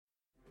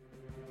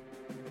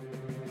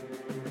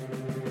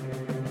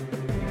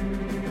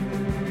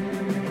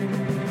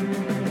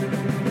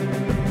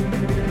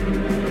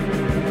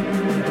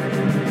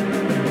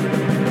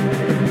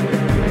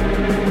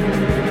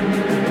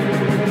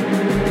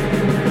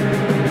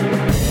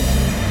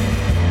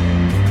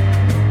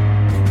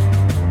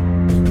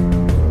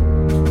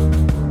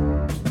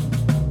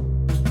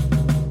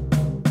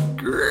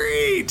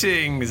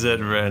Greetings,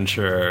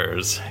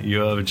 adventurers. You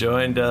have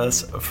joined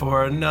us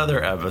for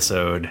another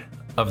episode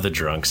of the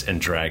Drunks and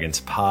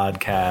Dragons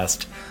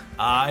podcast.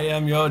 I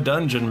am your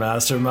dungeon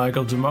master,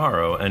 Michael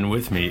Tomorrow, and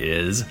with me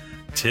is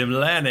Tim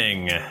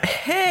Lanning.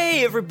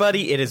 Hey,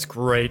 everybody. It is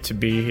great to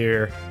be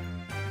here.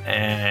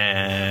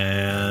 And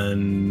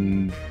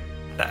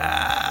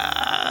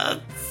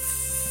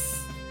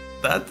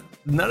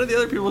none of the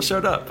other people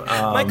showed up.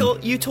 Michael,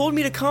 you told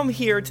me to come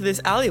here to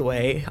this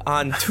alleyway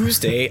on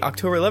Tuesday,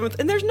 October 11th,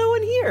 and there's no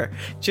one here.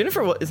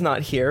 Jennifer is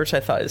not here, which I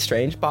thought is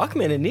strange.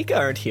 Bachman and Nika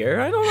aren't here.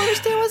 I don't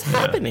understand what's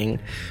happening.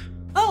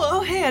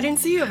 Oh, hey, I didn't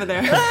see you over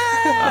there.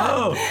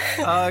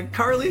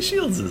 Carly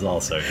Shields is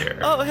also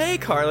here. Oh, hey,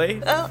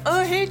 Carly.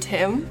 Oh, hey,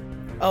 Tim.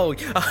 Oh,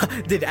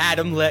 did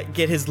Adam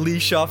get his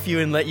leash off you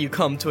and let you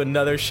come to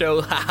another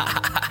show?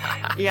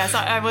 Yes,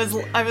 I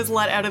was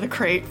let out of the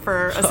crate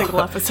for a single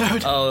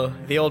episode. Oh,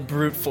 the old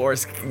brute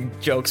force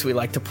jokes we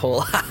like to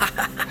pull.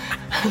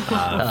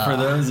 For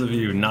those of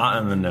you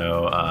not in the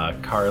know,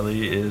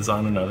 Carly is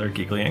on another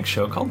Geekly Inc.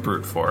 show called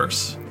Brute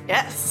Force.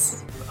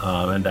 Yes.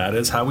 And that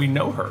is how we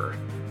know her.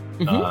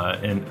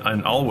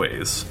 And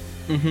always.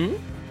 Mm-hmm.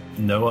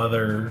 No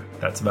other,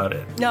 that's about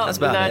it. No, that's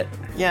about it.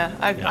 Yeah,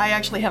 I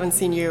actually haven't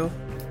seen you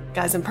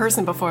guys in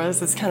person before.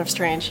 This is kind of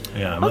strange.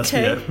 Yeah, it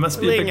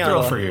must be a big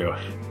thrill for you.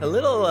 A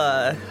little,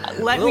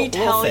 Let me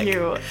tell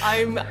you,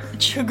 I'm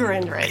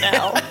chagrined right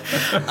now.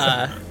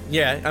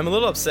 Yeah, I'm a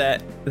little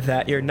upset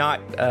that you're not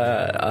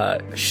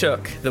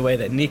shook the way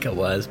that Nika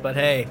was, but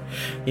hey,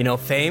 you know,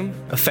 fame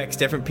affects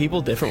different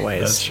people different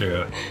ways. That's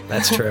true.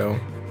 That's true.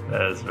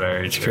 That is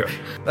very true.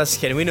 That's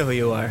kidding. We know who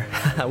you are.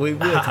 we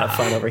like to have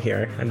fun over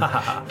here on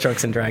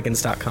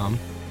drunksanddragons.com.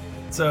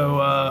 So,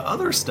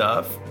 other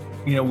stuff,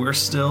 you know, we're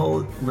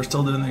still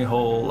doing the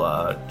whole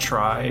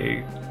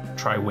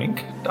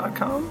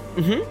trywink.com.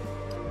 Mm-hmm.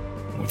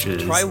 Which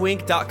is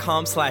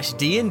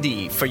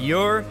trywink.com/D&D for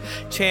your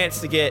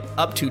chance to get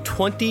up to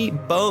 20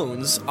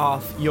 bones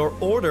off your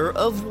order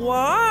of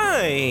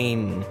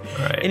wine.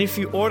 Right. And if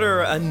you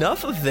order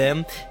enough of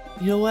them,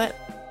 you know what?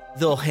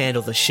 They'll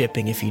handle the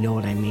shipping, if you know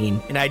what I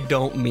mean. And I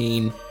don't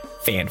mean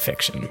fan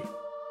fiction.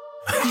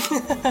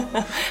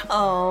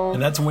 Oh.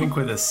 And that's wink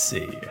with a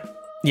C.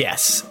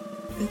 Yes.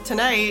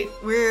 Tonight,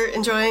 we're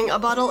enjoying a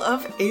bottle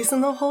of Ace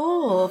in the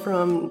Hole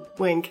from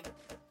Wink.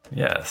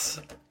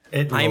 Yes.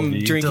 It I'm will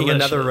be drinking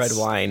delicious. another red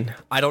wine.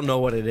 I don't know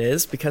what it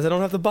is because I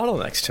don't have the bottle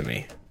next to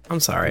me.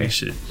 I'm sorry.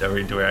 Are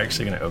we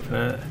actually going to open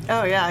it?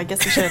 Oh, yeah, I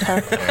guess we should,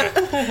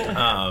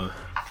 huh?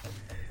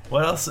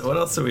 What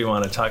else do we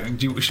want to talk?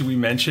 Should we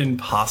mention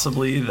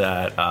possibly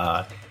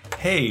that?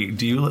 Hey,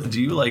 do you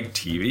like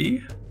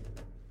TV?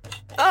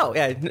 Oh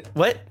yeah.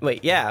 What?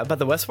 Wait. Yeah. About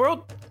the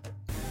Westworld?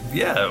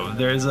 Yeah.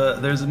 There's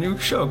a new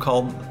show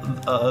called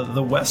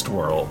The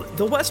Westworld.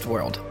 The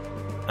Westworld.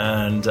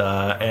 And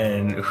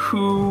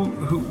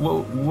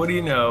what do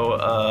you know?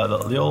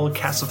 The old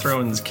Cast of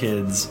Thrones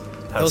kids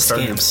have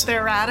started.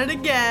 They're at it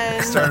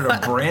again. Started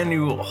a brand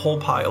new whole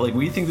like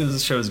we think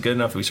this show is good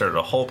enough. We started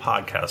a whole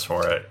podcast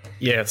for it.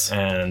 Yes.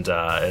 And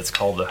it's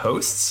called The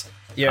Hosts.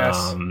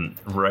 Yes.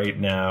 Right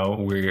now,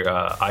 we're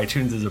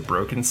iTunes is a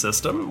broken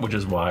system, which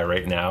is why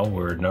right now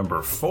we're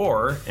number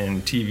 4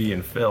 in TV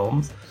and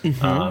films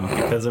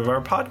because of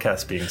our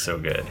podcast being so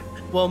good.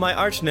 Well, my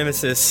arch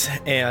nemesis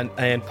and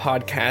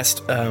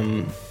podcast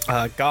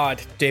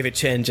god David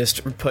Chin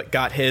just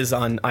got his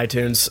on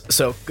iTunes.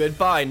 So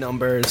goodbye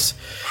numbers.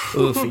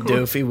 Oofy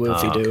doofy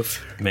woofy doof.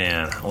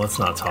 Man, let's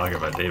not talk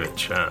about David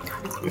Chin.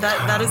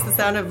 That is the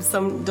sound of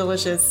some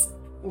delicious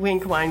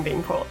Wink wine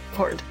being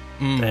poured.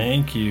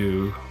 Thank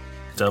you,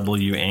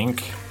 W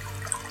Inc.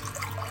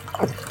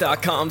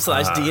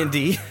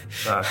 .com/D&D.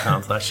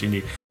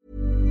 .com/D&D.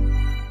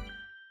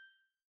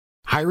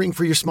 Hiring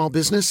for your small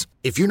business?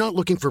 If you're not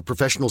looking for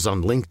professionals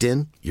on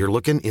LinkedIn, you're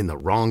looking in the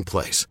wrong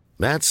place.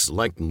 That's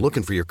like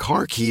looking for your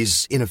car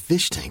keys in a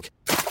fish tank.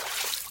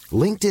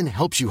 LinkedIn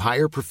helps you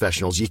hire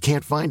professionals you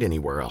can't find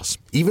anywhere else,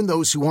 even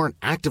those who aren't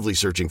actively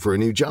searching for a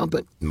new job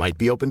but might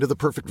be open to the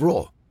perfect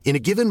role. In a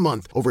given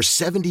month, over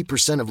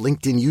 70% of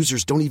LinkedIn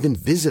users don't even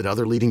visit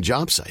other leading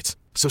job sites.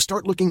 So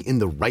start looking in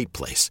the right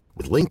place.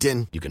 With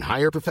LinkedIn, you can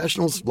hire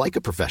professionals like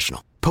a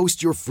professional.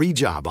 Post your free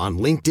job on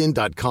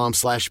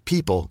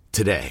linkedin.com/people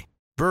today.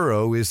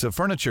 Burrow is a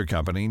furniture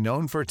company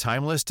known for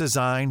timeless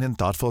design and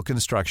thoughtful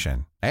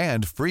construction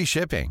and free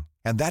shipping.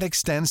 And that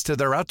extends to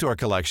their outdoor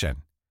collection.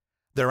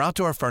 Their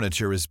outdoor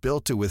furniture is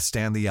built to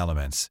withstand the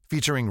elements,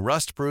 featuring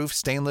rust-proof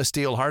stainless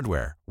steel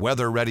hardware,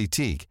 weather-ready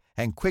teak,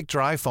 and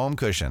quick-dry foam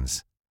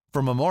cushions.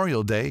 For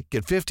Memorial Day,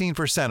 get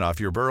 15% off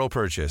your Burrow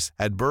purchase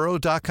at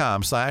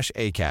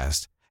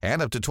burrow.com/ACAST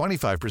and up to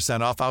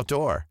 25% off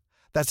outdoor.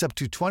 That's up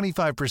to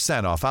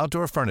 25% off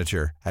outdoor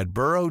furniture at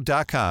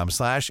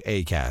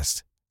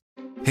burrow.com/ACAST.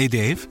 Hey,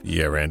 Dave.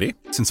 Yeah, Randy.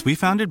 Since we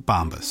founded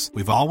Bombas,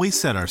 we've always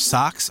said our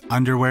socks,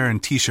 underwear,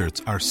 and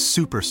T-shirts are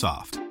super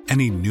soft.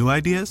 Any new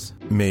ideas?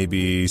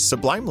 Maybe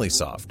sublimely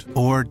soft.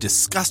 Or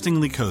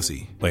disgustingly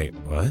cozy. Wait,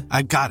 what?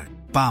 I got it.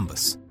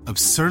 Bombas.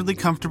 Absurdly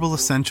comfortable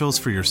essentials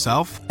for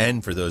yourself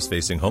and for those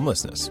facing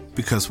homelessness.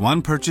 Because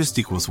one purchased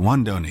equals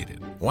one donated.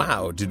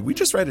 Wow, did we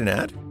just write an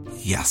ad?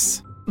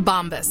 Yes.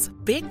 Bombas.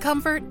 Big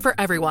comfort for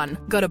everyone.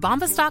 Go to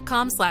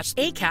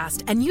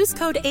bombas.com/ACAST and use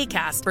code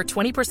ACAST for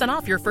 20%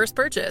 off your first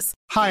purchase.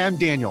 Hi, I'm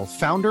Daniel,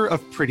 founder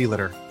of Pretty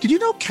Litter. Did you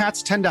know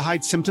cats tend to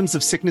hide symptoms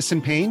of sickness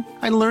and pain?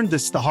 I learned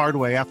this the hard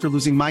way after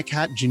losing my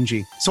cat,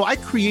 Gingy. So I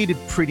created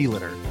Pretty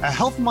Litter, a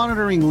health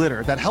monitoring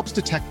litter that helps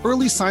detect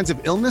early signs of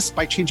illness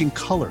by changing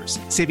colors,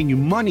 saving you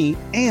money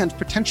and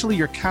potentially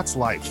your cat's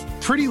life.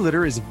 Pretty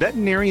Litter is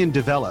veterinarian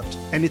developed,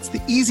 and it's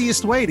the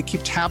easiest way to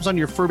keep tabs on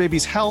your fur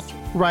baby's health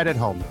right at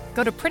home.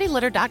 Go to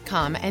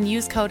prettylitter.com and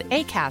use code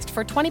ACAST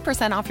for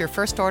 20% off your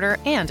first order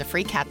and a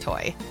free cat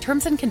toy.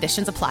 Terms and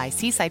conditions apply.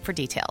 See site for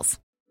details.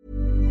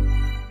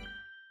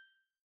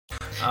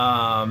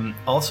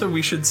 Also,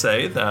 we should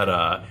say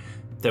that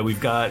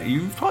we've got,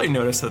 you've probably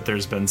noticed that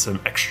there's been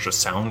some extra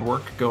sound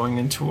work going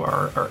into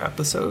our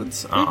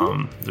episodes.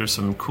 There's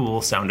some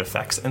cool sound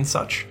effects and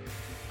such.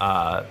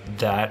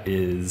 That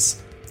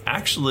is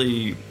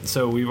actually,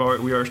 so we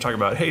always talk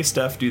about, hey,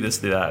 Steph, do this,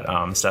 do that.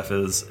 Steph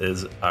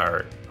is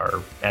our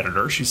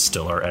editor. She's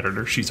still our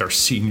editor. She's our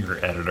senior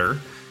editor.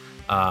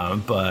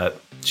 But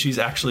she's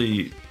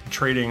actually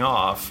trading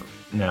off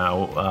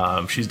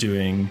now. She's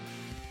doing,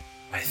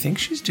 I think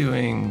she's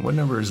doing, what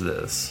number is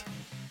this?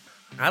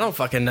 I don't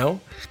fucking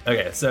know.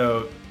 Okay,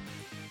 so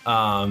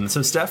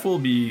Steph will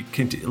be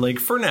like,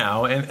 for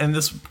now, and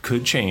this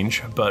could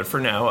change, but for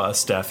now,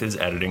 Steph is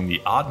editing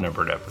the odd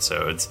numbered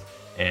episodes,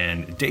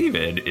 and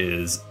David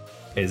is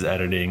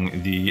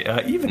editing the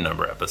even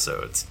number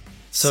epides.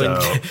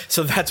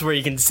 So that's where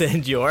you can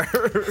send your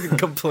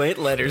complaint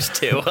letters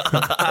to.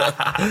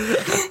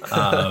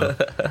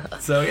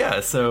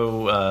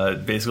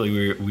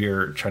 Basically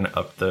we're trying to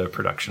up the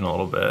production a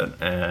little bit,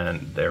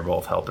 and they're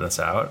both helping us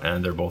out,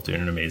 and they're both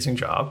doing an amazing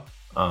job.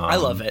 I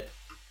love it.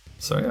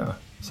 So yeah,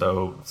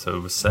 so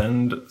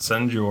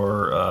send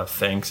your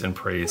thanks and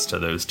praise to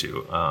those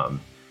two.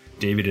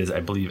 David is, I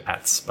believe,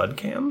 at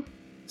Spudcam,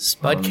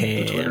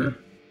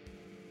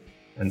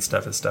 and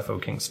Steph is Steph O.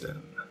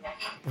 Kingston.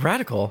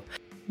 Radical.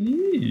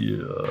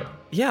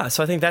 Yeah,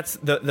 so I think that's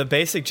the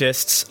basic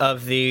gists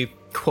of the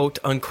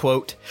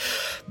quote-unquote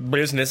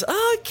business.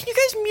 Can you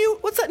guys mute?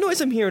 What's that noise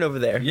I'm hearing over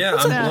there? Yeah,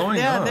 I'm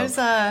blowing up. There's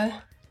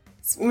a...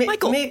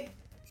 Michael.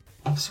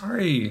 I'm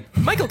sorry.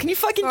 Michael, can you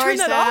fucking turn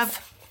that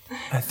off?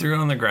 I threw it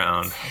on the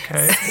ground,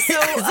 okay? So,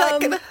 is that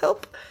gonna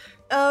help?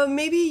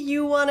 Maybe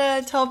you want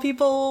to tell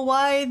people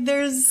why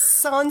there's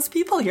sans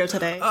people here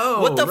today.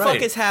 Oh, what the fuck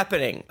is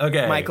happening?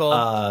 Okay, Michael.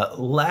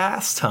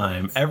 Last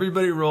time,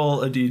 everybody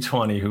roll a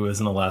d20 who was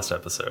in the last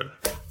episode.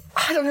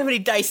 I don't have any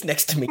dice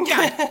next to me.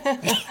 God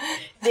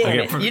damn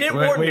it! You didn't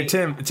warn me. Wait,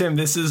 Tim. Pretend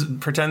this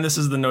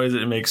is the noise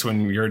that it makes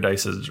when your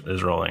dice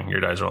is rolling.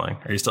 Your dice rolling.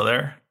 Are you still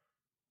there?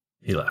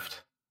 He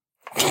left.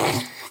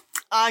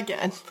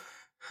 Again.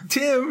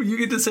 Tim, you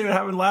get to say what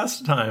happened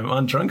last time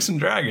on Drunks and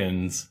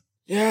Dragons.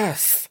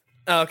 Yes.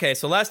 Okay,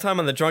 so last time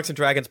on the Drunks and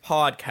Dragons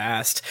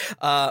podcast,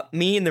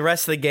 me and the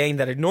rest of the gang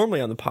that are normally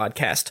on the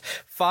podcast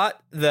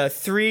fought the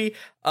three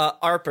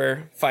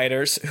Arper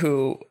fighters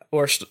who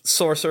were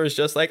sorcerers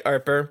just like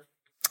Arper.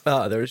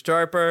 There was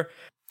Jarper.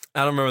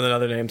 I don't remember the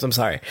other names. I'm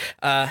sorry.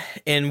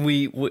 And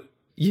we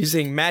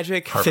using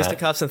magic, Harpet.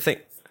 fisticuffs, and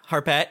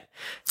Harpet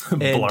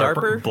and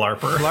Blarper.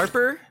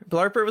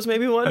 Blarper was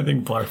maybe one. I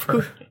think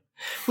Blarper.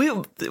 We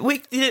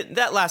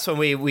that last one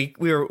we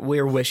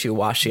were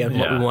wishy-washy on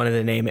what we wanted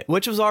to name it,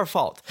 which was our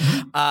fault.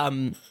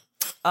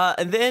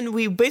 And then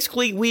we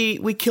basically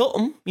we killed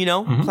him,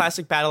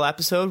 classic battle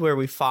episode where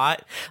we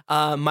fought.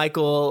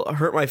 Michael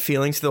hurt my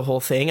feelings through the whole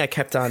thing. I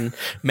kept on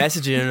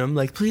messaging him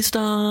like, please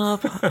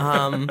stop.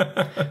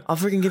 I'll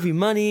freaking give you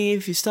money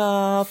if you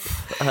stop.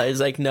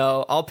 He's like,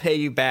 no, I'll pay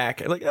you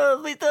back. I'm like,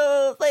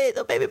 oh, please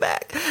don't pay me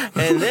back.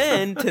 And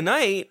then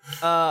tonight,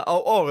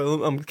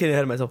 I'm getting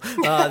ahead of myself.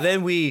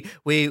 Then we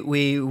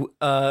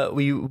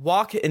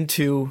walk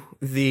into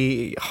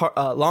the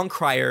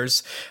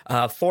Longcrier's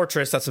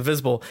fortress that's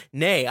invisible.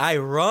 Nay, I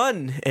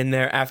run in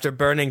there after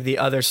burning the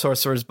other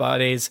sorcerers'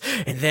 bodies,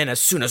 and then as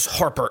soon as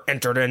Harper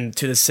entered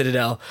into the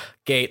Citadel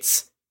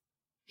gates,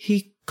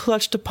 he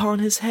clutched upon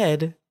his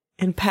head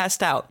and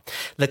passed out.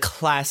 The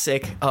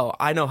classic,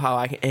 I know how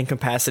I can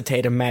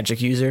incapacitate a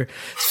magic user.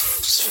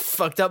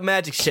 Fucked up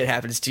magic shit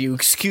happens to you.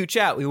 Scooch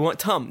out. We want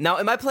Tum. Now,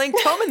 am I playing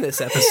Tum in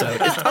this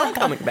episode? Is Tum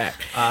coming back?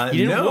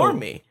 You didn't warn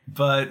me.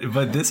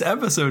 But this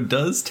episode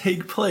does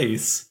take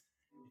place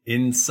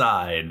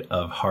inside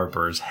of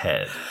Harper's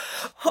head.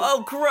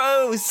 Oh,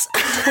 gross!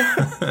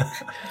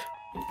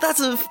 That's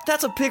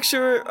a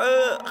picture.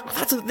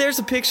 There's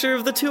a picture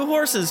of the two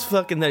horses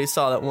fucking that he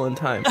saw that one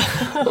time.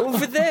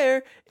 Over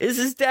there is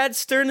his dad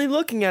sternly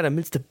looking at him.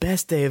 It's the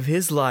best day of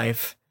his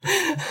life.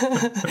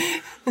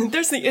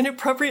 There's the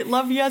inappropriate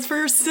love he has for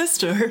her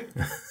sister.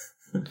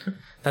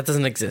 That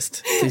doesn't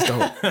exist. Please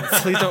don't.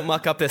 Please don't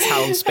muck up this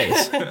howled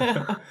space.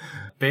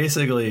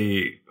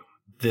 Basically,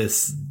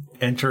 this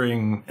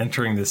entering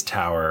this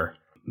tower,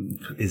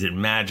 is it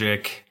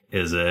magic?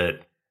 Is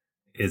it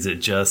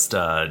just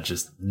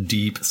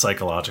deep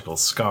psychological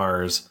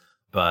scars?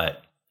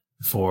 But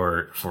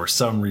for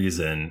some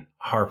reason,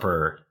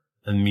 Harper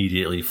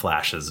immediately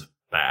flashes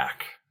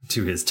back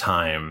to his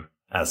time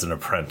as an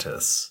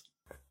apprentice.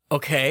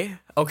 Okay.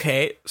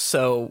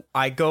 So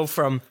I go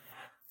from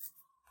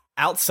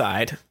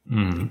outside,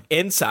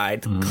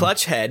 inside,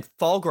 clutch head,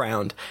 fall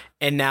ground,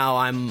 and now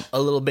I'm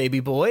a little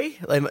baby boy.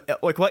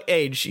 Like what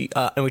age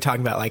are we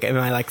talking about? Like, am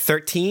I like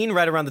 13,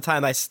 right around the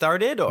time I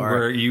started, or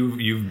where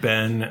you've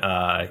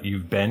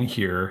been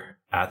here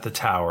at the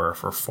tower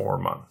for 4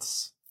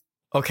 months?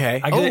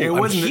 Okay. It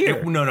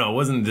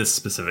wasn't this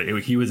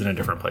specific. He was in a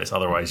different place.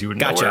 Otherwise, you would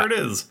know where it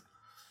is.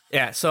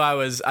 Yeah, so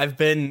I've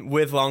been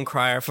with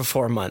Longcrier for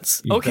 4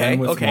 months. Okay.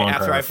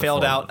 After I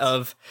failed out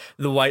of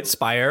the White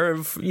Spire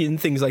and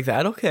things like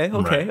that. Okay.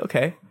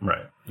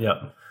 Right.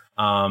 Yep.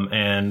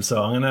 And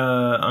so I'm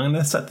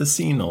gonna set the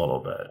scene a little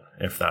bit,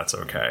 if that's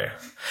okay.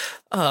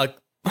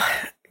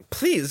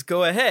 Please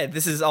go ahead.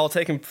 This is all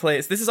taking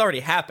place. This has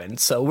already happened,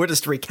 so we're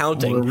just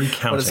recounting what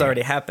has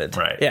already happened.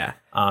 Right. Yeah.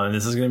 And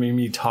this is gonna be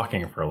me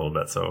talking for a little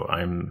bit, so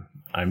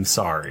I'm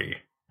sorry.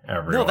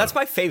 Everyone. No, that's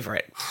my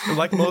favorite.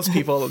 Like most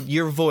people,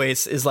 your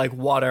voice is like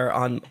water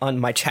on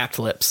my chapped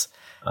lips.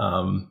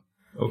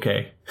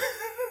 Okay.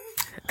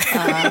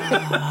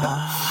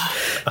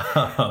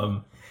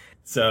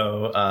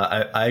 So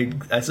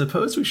I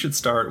suppose we should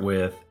start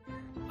with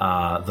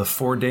the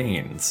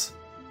Fordanes.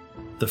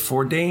 The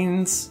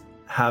Fordanes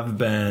have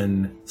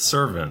been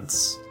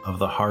servants of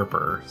the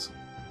Harpers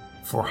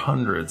for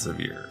hundreds of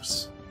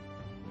years.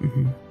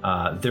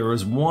 There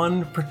was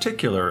one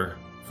particular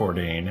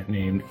Fordane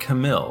named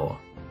Camille,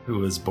 who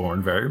was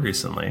born very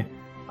recently.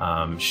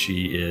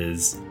 She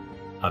is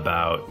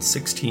about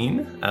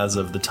 16 as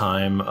of the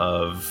time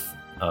of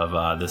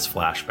this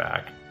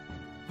flashback.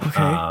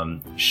 Okay.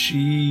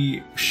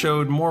 She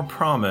showed more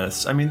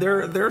promise. I mean,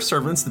 they're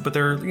servants, but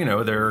they're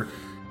the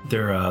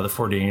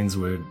Fordanes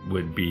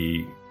would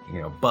be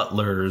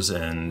butlers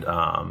and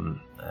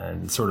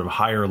sort of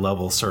higher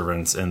level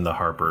servants in the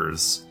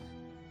Harper's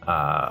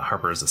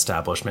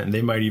establishment, and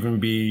they might even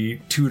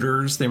be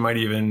tutors. They might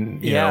even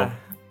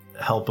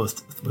help with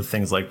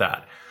things like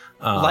that,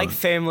 like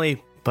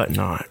family, but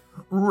not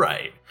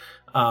right.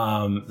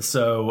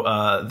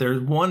 So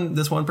there's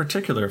this one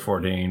particular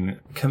Fordane,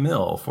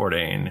 Camille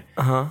Fordane,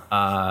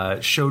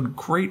 showed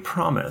great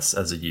promise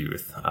as a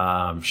youth.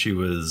 She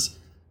was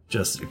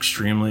just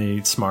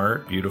extremely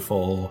smart,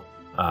 beautiful.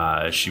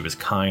 She was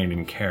kind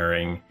and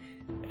caring,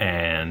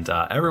 and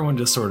everyone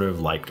just sort of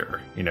liked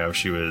her.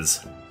 She was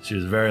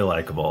very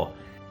likable.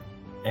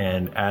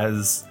 And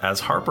as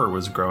Harper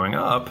was growing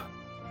up,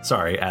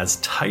 as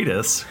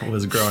Titus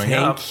was growing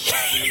up.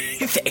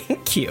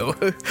 Thank you.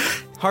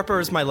 Harper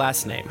is my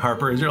last name.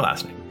 Harper is your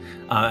last name.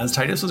 As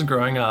Titus was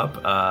growing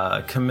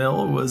up,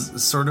 Camille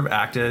was sort of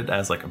acted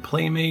as like a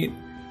playmate,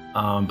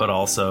 but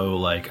also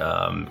like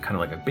kind of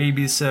like a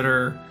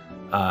babysitter.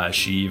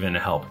 She even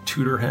helped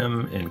tutor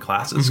him in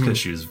classes because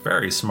she was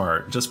very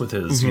smart, just with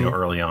his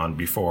early on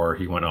before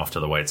he went off to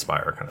the White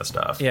Spire kind of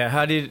stuff. Yeah,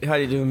 how do you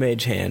do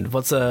Mage Hand?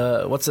 What's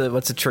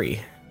a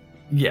tree?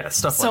 Yeah,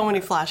 stuff so like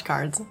many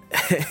flashcards.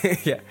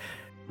 Yeah.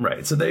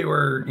 Right. So they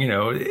were,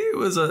 it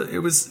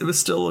was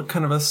still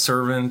kind of a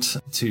servant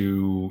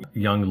to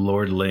young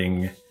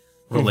lordling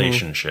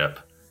relationship.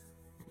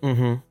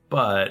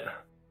 But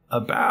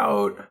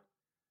about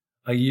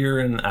a year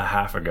and a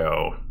half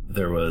ago,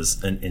 there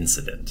was an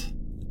incident.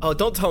 Oh,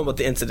 don't tell him about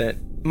the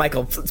incident.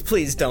 Michael,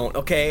 please don't,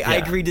 okay? Yeah. I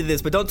agreed to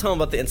this, but don't tell him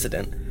about the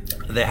incident.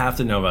 They have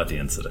to know about the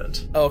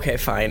incident. Okay,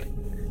 fine.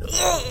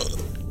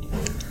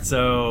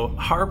 So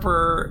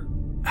Harper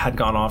had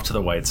gone off to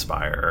the White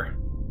Spire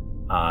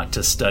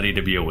to study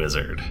to be a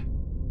wizard.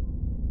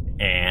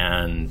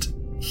 And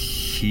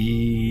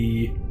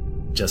he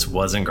just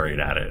wasn't great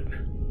at it.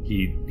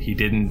 He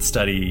didn't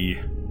study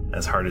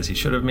as hard as he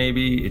should have,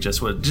 maybe. It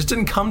just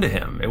didn't come to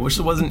him. It just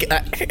wasn't.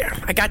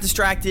 I got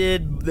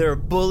distracted. There were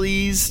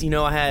bullies.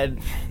 I had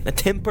a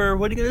temper.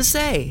 What are you gonna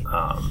say?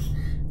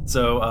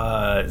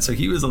 So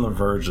he was on the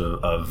verge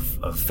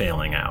of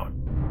failing out,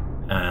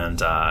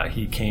 and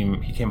he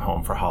came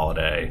home for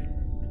holiday,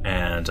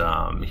 and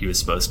he was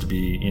supposed to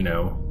be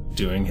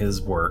doing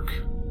his work,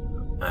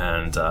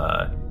 and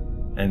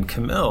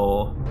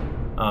Camille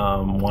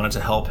wanted to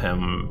help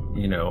him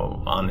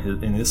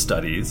in his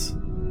studies.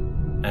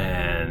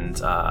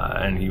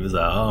 And he was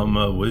like, I'm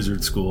a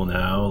wizard school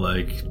now.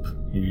 Like,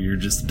 you're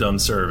just a dumb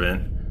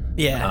servant.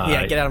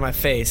 Yeah, get out of my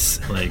face.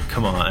 Like,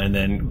 come on.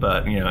 And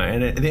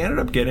they ended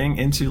up getting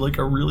into like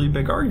a really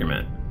big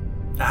argument.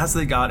 As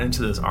they got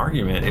into this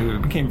argument,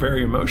 it became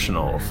very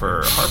emotional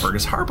for Harper,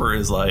 because Harper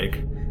is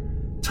like,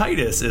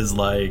 Titus is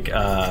like,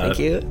 thank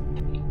you.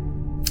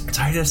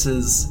 Titus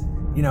is,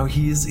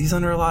 he's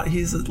under a lot.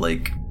 He's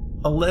like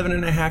 11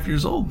 and a half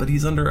years old, but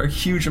he's under a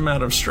huge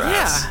amount of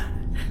stress. Yeah.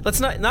 Let's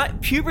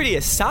not puberty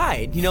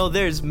aside.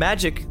 There's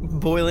magic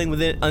boiling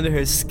under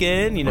his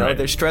skin. Right.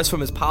 There's stress from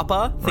his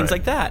papa, things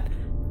like that.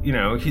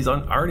 He's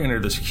already under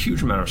this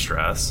huge amount of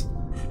stress,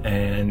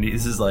 and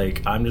he's just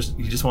like,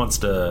 he just wants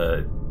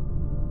to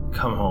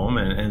come home,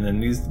 and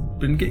then he's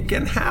been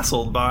getting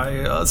hassled by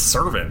a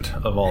servant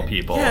of all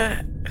people.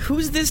 Yeah,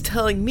 who's this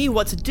telling me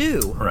what to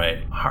do?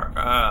 Right.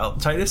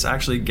 Titus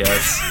actually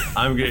gets.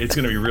 It's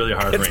going to be really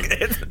hard for me.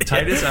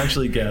 Titus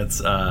actually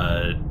gets,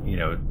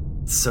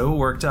 so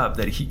worked up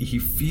that he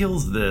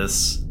feels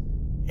this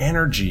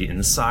energy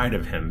inside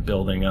of him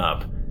building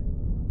up.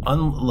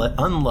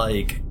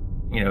 Unlike,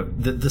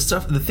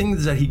 the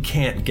things that he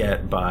can't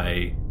get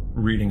by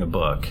reading a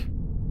book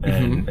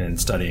and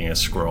studying a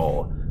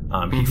scroll.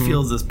 He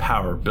feels this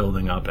power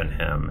building up in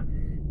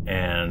him,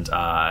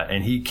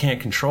 and he can't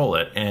control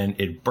it, and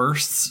it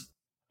bursts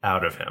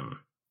out of him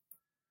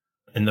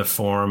in the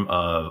form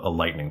of a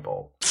lightning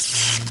bolt.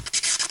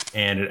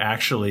 And it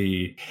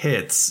actually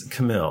hits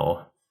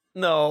Camille.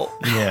 No.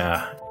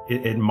 Yeah.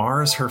 It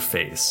mars her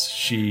face.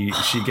 She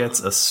gets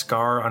a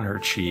scar on her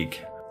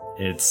cheek.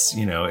 It's,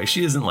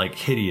 she isn't like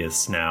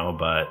hideous now,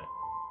 but,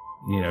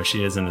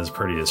 she isn't as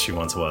pretty as she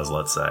once was,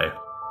 let's say.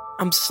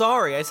 I'm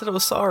sorry. I said I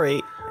was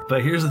sorry.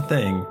 But here's the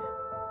thing.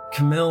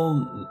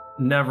 Camille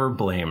never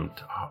blamed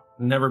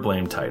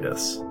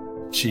Titus.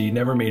 She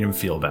never made him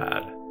feel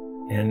bad.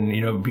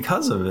 And,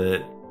 because of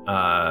it,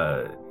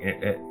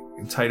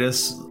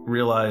 Titus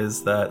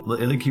realized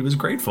that he was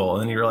grateful,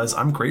 and he realized,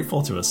 I'm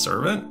grateful to a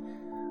servant.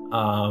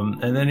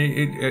 And then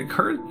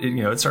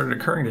it started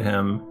occurring to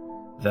him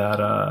that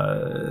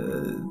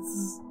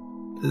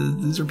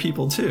these are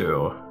people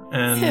too,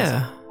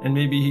 and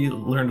maybe he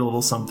learned a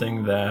little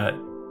something that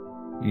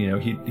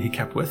he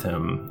kept with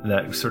him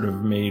that sort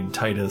of made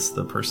Titus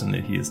the person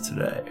that he is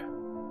today.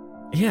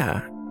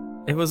 Yeah.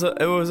 It was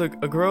a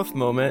growth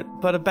moment,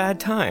 but a bad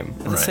time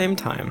at the same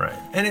time. Right.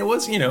 And it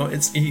was,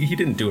 he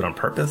didn't do it on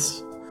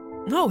purpose.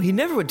 No, he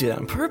never would do that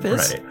on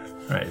purpose.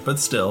 Right. But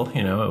still,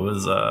 it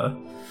was,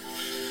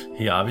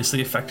 he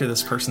obviously affected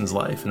this person's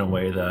life in a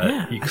way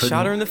that he couldn't.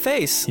 Shot her in the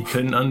face. He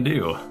couldn't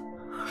undo.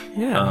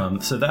 Yeah.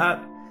 So that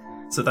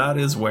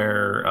is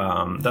where,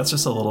 that's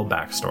just a little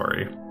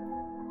backstory.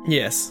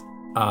 Yes.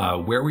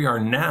 Where we are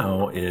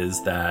now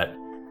is that,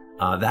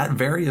 that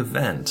very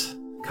event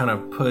kind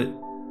of put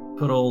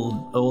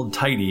old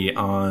Tidy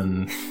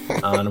on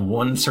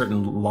one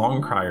certain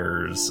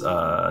Longcrier's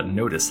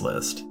notice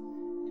list,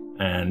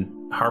 and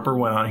Harper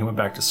he went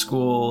back to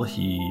school.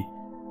 He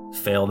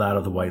failed out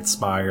of the White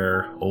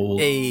Spire. Old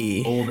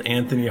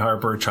Anthony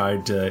Harper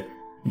tried to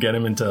get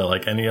him into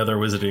like any other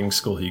wizarding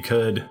school he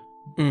could.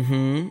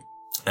 Mm-hmm.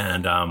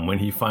 And when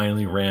he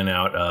finally ran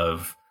out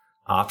of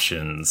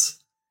options,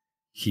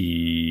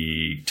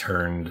 he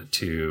turned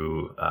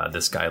to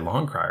this guy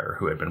Longcrier,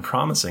 who had been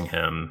promising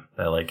him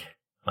that like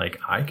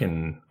I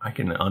can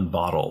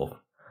unbottle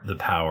the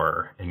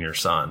power in your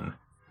son,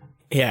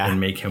 and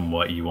make him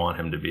what you want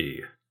him to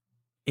be.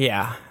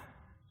 Yeah.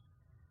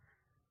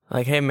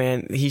 Like, hey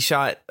man, he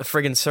shot a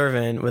friggin'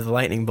 servant with a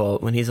lightning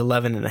bolt when he's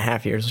 11 and a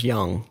half years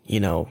young.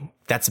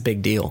 That's a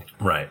big deal.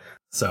 Right.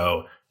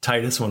 So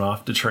Titus went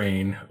off to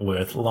train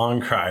with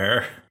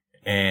Longcrier,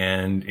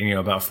 and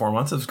about 4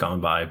 months have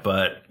gone by,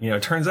 but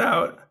it turns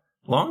out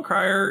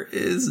Longcrier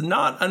is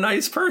not a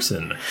nice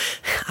person.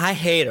 I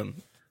hate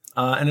him.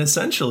 And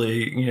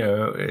essentially,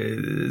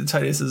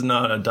 Titus is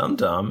not a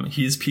dum-dum.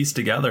 He's pieced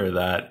together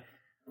that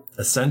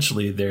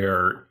essentially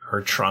they're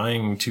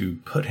trying to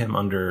put him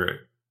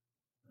under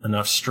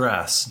enough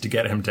stress to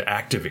get him to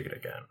activate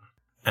again.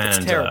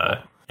 That's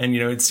terrible. And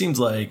it seems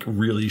like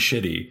really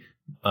shitty.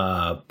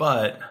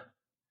 But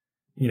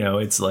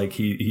it's like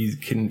he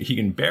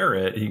can bear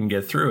it. He can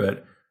get through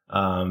it.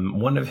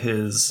 So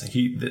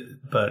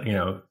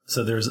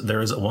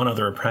there's one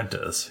other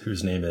apprentice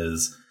whose name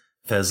is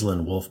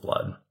Feslin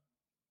Wolfblood.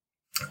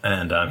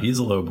 And he's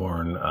a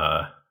lowborn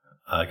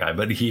guy,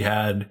 but he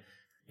had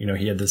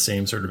the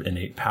same sort of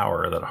innate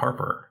power that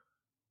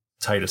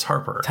Titus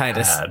Harper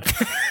had.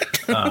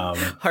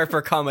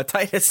 Harper,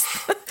 Titus.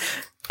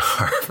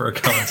 Harper,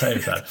 Titus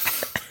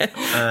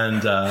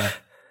had.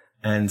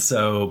 And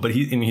so, but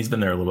he's been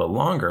there a little bit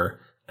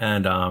longer.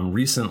 And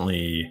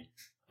recently,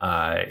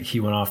 he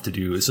went off to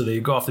do. So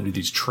they go off to do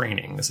these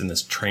trainings in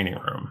this training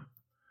room.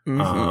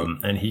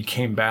 Mm-hmm. And he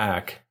came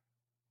back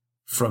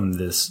from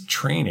this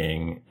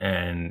training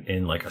and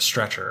in like a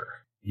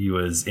stretcher. He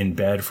was in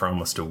bed for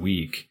almost a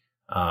week.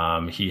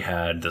 He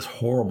had this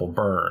horrible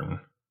burn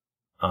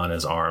on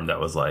his arm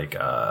that was like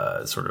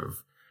sort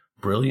of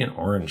brilliant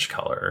orange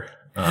color,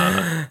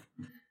 and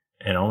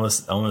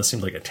almost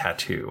seemed like a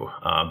tattoo.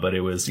 But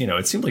it was,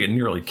 it seemed like it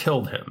nearly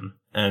killed him.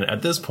 And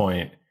at this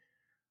point,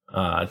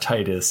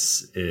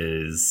 Titus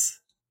is,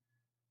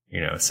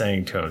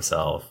 saying to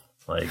himself,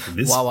 like,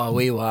 this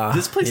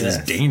place is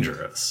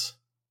dangerous.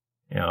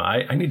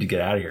 I need to get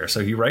out of here.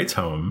 So he writes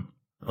home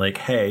like,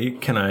 hey,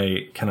 can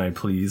I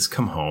please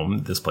come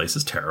home? This place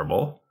is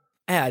terrible.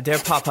 Yeah, dear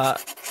Papa,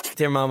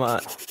 dear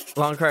Mama,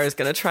 Longcrier is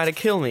going to try to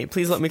kill me.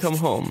 Please let me come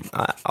home.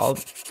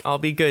 I'll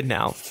be good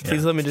now.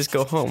 Please let me just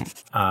go home.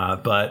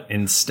 But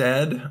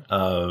instead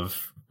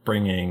of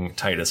bringing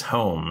Titus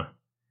home,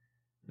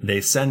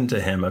 they send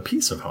to him a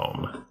piece of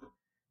home.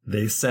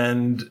 They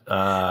send...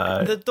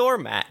 the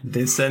doormat.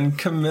 They send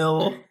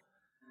Camille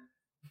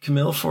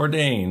Camille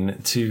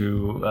Fordain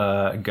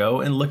to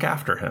go and look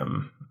after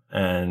him,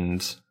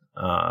 and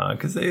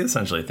because they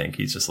essentially think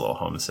he's just a little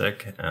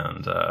homesick,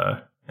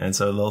 and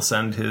so they'll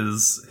send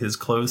his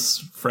close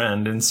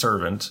friend and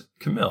servant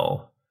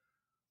Camille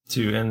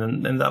to,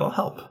 and that'll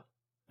help.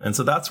 And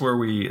so that's where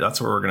we're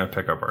going to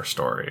pick up our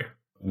story.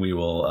 We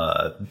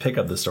will pick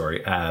up the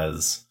story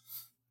as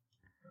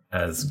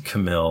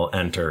Camille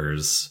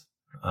enters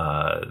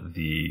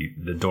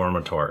the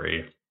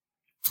dormitory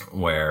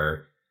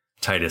where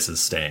Titus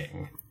is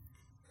staying.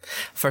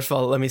 First of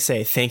all, let me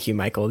say thank you,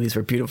 Michael. These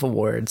were beautiful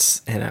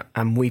words, and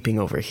I'm weeping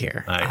over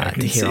here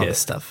to hear all this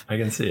stuff. I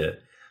can see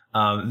it.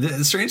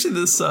 Strangely,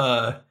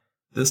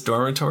 this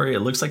dormitory, it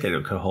looks like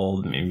it could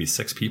hold maybe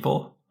 6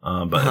 people,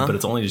 but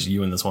it's only just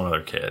you and this one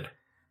other kid.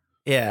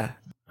 Yeah.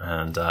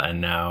 And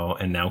now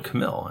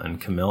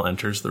Camille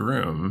enters the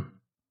room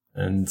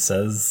and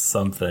says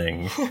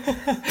something.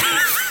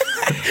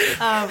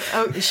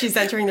 She's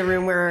entering the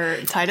room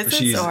where Titus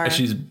is?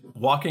 She's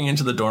walking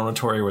into the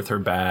dormitory with her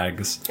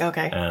bags.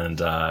 Okay.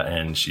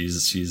 And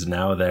she's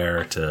now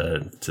there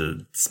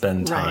to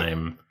spend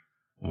time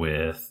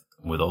with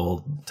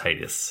old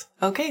Titus.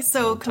 Okay,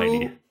 so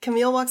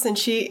Camille walks in.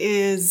 She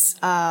is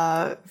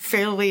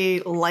fairly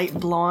light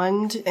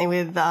blonde and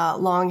with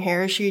long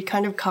hair. She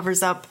kind of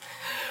covers up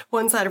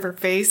one side of her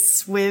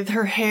face with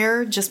her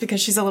hair just because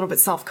she's a little bit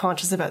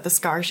self-conscious about the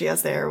scar she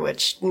has there,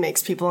 which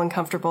makes people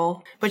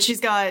uncomfortable. But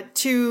she's got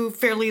 2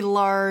 fairly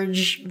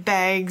large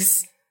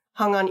bags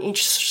hung on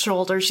each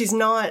shoulder. She's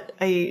not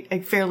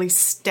a fairly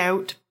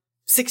stout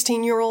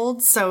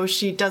 16-year-old, so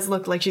she does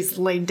look like she's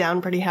laid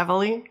down pretty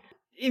heavily.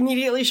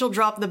 Immediately, she'll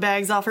drop the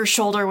bags off her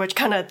shoulder, which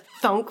kind of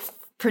thunk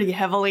pretty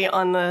heavily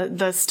on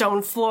the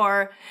stone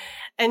floor.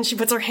 And she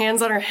puts her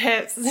hands on her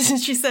hips and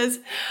she says,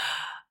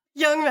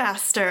 "Young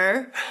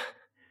master."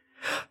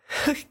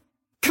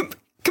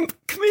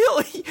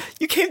 Camille,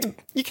 you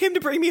came to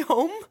bring me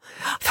home?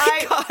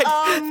 Thank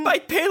God. By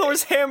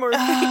Palor's hammer,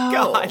 thank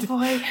God.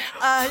 Boy.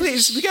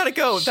 Please, we gotta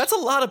go. That's a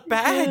lot of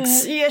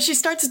bags. Yeah, she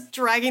starts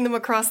dragging them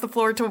across the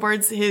floor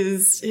towards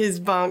his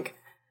bunk.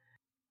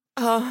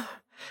 Yeah,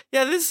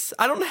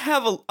 I don't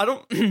have a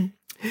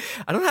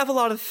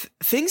lot of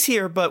things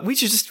here, but we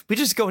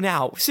just go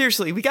now.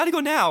 Seriously, we gotta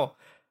go now.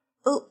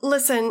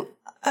 Listen,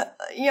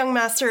 young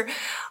master,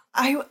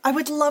 I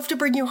would love to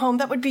bring you home.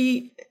 That would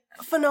be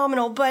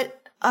phenomenal, but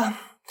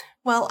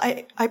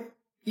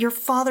your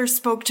father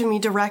spoke to me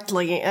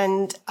directly,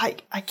 and I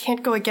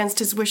can't go against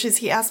his wishes.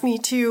 He asked me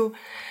to.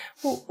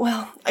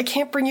 Well, I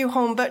can't bring you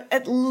home, but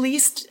at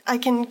least I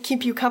can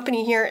keep you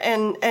company here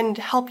and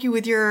help you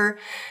with your,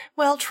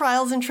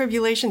 trials and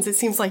tribulations it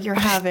seems like you're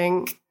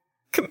having.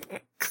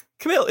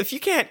 Camille, if you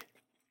can't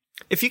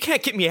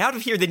get me out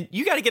of here, then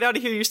you got to get out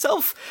of here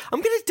yourself. I'm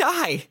going to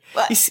die.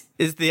 Is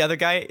the other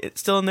guy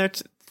still in there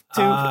too?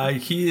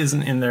 He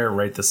isn't in there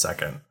right this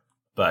second,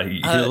 but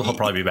he'll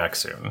probably be back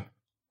soon.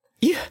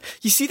 You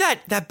see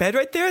that bed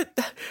right there?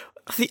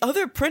 The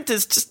other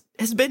apprentice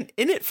has been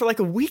in it for like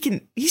a week,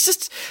 and he's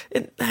just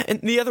in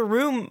the other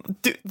room.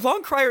 Dude,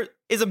 Longcrier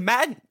is a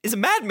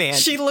madman.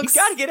 She looks.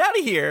 You gotta get out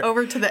of here.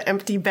 Over to the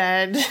empty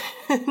bed,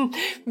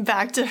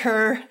 back to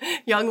her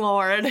young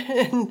lord,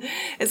 and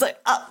it's like,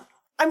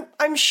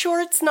 I'm sure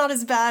it's not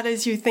as bad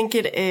as you think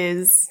it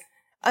is.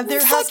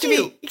 There has to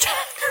be.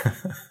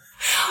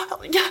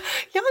 Yeah,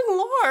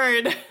 young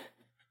lord.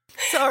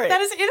 Sorry,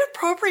 that is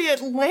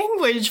inappropriate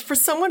language for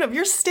someone of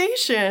your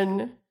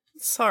station.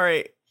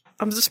 Sorry,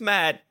 I'm just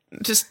mad.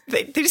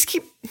 They just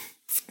keep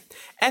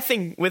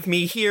effing with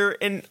me here,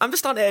 and I'm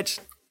just on edge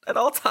at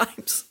all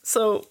times.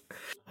 So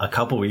a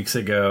couple weeks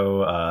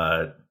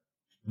ago,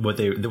 what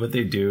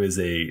they do is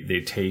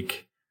they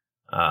take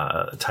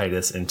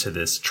Titus into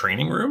this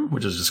training room,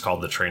 which is just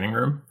called the training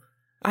room.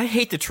 I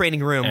hate the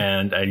training room,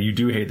 and you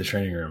do hate the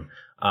training room.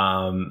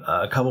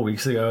 A couple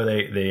weeks ago,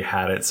 they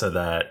had it so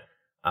that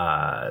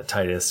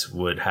Titus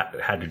would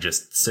had to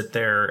just sit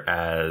there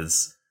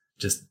as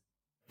just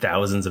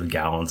thousands of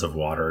gallons of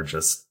water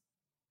just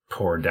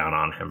poured down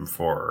on him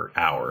for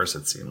hours,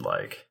 it seemed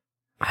like.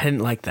 I didn't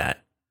like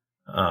that.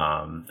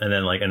 And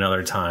then like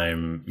another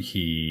time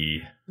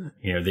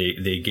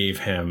they gave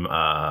him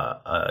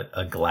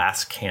a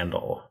glass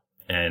candle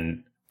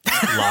and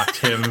locked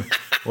him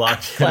in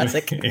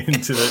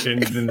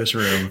this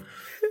room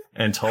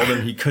and told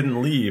him he couldn't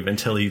leave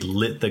until he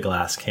lit the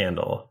glass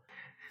candle.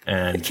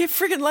 And you can't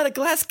friggin' light a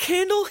glass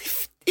candle,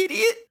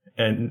 idiot.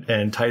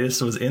 And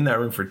Titus was in that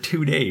room for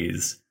 2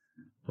 days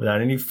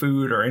without any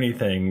food or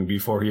anything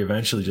before he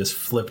eventually just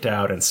flipped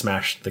out and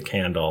smashed the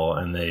candle,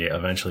 and they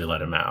eventually let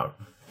him out.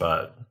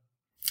 But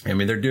I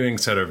mean, they're doing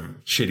sort of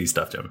shitty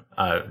stuff to him.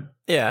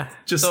 Yeah.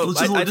 Just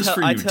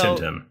for you,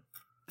 Tim.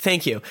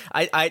 Thank you.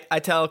 I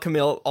tell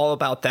Camille all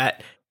about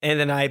that, and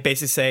then I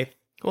basically say,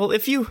 well,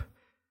 if you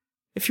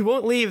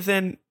won't leave,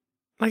 then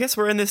I guess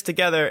we're in this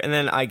together. And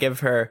then I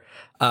give her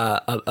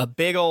a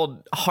big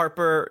old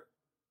Harper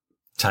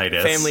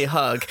Titus family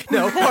hug.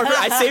 No, Harper,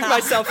 I saved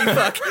myself, you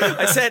fuck.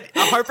 I said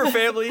a Harper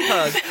family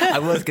hug. I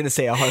was going to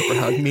say a Harper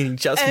hug, meaning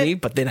just me,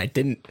 but then I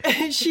didn't.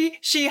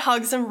 She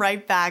hugs him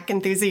right back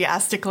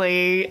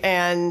enthusiastically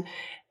and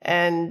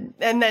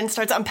then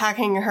starts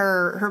unpacking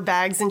her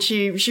bags, and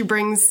she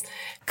brings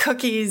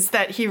cookies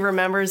that he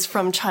remembers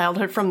from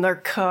childhood from their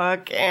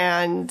cook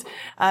and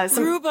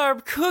some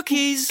rhubarb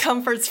cookies,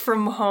 comforts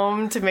from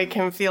home to make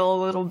him feel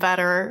a little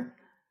better.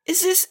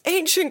 Is this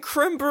ancient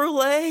creme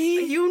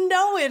brulee? You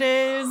know it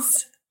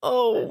is.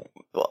 Oh,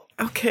 well,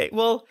 okay.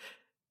 Well,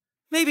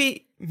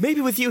 maybe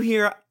with you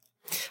here,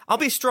 I'll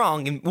be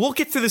strong and we'll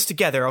get through this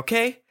together,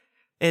 okay?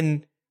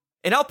 And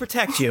I'll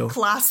protect you.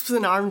 Clasps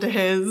an arm to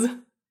his.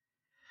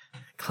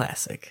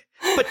 Classic.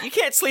 But you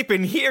can't sleep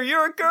in here.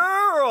 You're a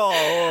girl.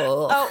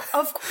 Oh,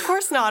 of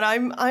course not.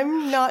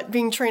 I'm not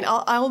being trained.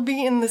 I'll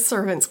be in the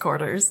servants'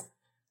 quarters.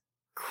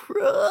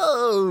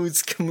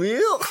 Gross,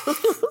 Camille.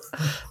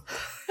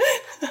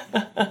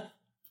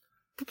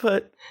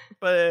 But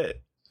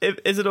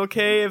is it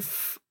okay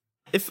if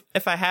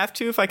I have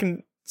to? If I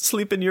can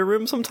sleep in your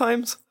room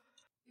sometimes?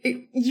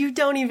 You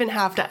don't even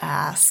have to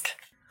ask.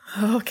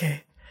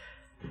 Okay.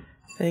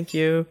 Thank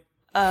you.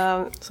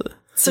 So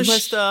my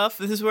stuff.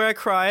 This is where I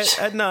cry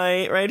at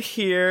night, right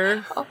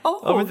here.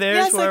 Over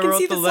there is where I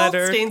wrote the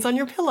letter. Salt stains on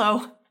your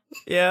pillow.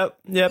 Yep.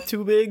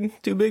 Two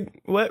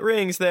big wet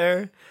rings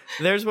there.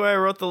 There's where I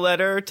wrote the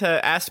letter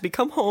to ask me to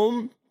come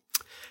home.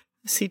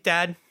 See,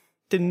 Dad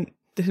didn't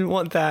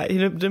want that. He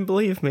didn't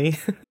believe me.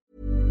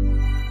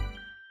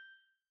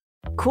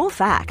 Cool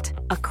fact,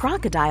 a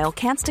crocodile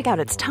can't stick out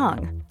its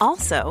tongue.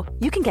 Also,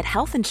 you can get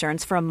health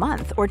insurance for a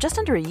month or just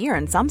under a year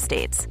in some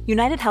states.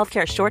 United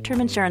Healthcare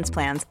short-term insurance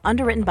plans,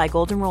 underwritten by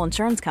Golden Rule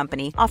Insurance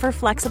Company, offer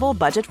flexible,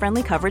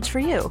 budget-friendly coverage for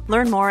you.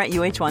 Learn more at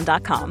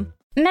UH1.com.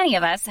 Many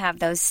of us have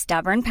those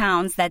stubborn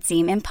pounds that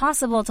seem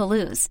impossible to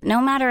lose, no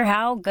matter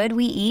how good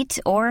we eat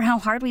or how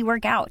hard we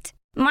work out.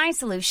 My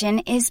solution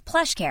is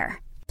PlushCare.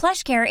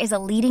 PlushCare is a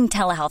leading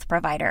telehealth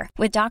provider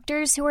with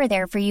doctors who are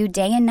there for you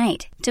day and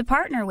night to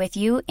partner with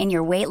you in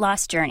your weight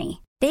loss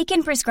journey. They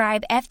can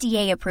prescribe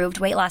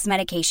FDA-approved weight loss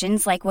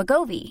medications like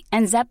Wegovy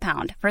and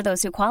Zepbound for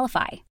those who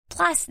qualify.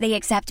 Plus, they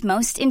accept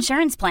most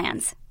insurance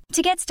plans.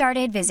 To get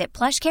started, visit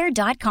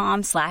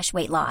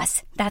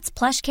plushcare.com/weightloss. That's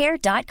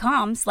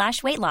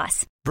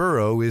plushcare.com/weightloss.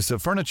 Burrow is a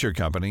furniture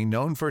company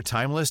known for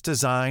timeless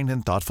design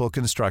and thoughtful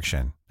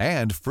construction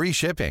and free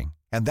shipping,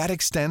 and that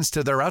extends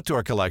to their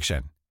outdoor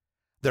collection.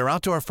 Their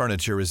outdoor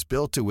furniture is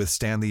built to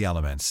withstand the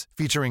elements,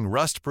 featuring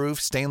rust-proof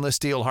stainless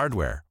steel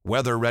hardware,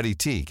 weather-ready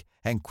teak,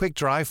 and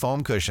quick-dry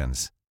foam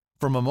cushions.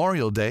 For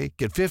Memorial Day,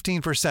 get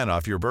 15%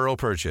 off your Burrow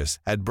purchase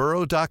at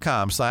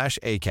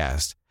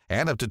burrow.com/acast,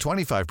 and up to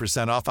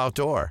 25% off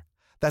outdoor.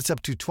 That's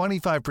up to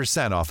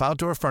 25% off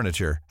outdoor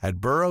furniture at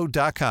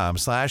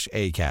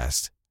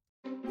burrow.com/acast.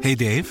 Hey,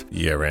 Dave.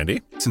 Yeah,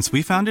 Randy. Since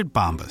we founded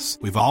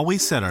Bombas, we've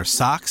always said our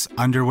socks,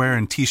 underwear,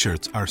 and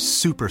T-shirts are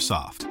super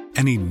soft.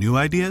 Any new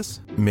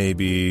ideas?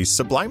 Maybe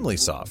sublimely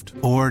soft.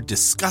 Or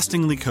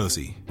disgustingly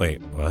cozy.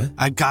 Wait, what?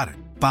 I got it.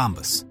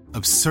 Bombas.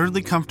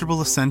 Absurdly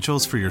comfortable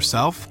essentials for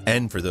yourself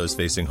and for those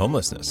facing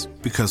homelessness.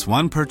 Because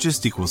one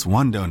purchased equals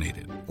one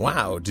donated.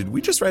 Wow, did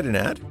we just write an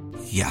ad?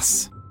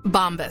 Yes.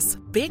 Bombas.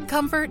 Big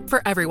comfort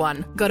for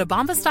everyone. Go to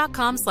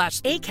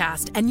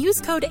bombas.com/ACAST and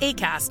use code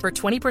ACAST for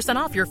 20%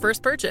 off your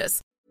first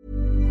purchase.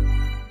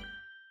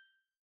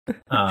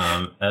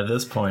 At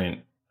this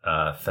point,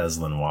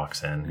 Feslin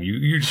walks in.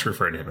 You just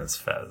refer to him as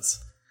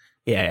Fez.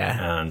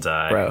 Yeah. And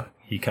Bro.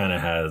 He kind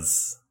of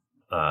has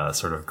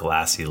sort of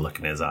glassy look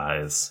in his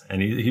eyes,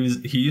 and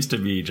he used to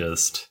be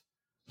just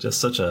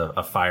such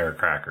a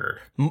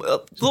firecracker, a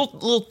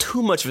little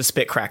too much of a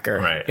spit cracker,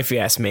 right? If you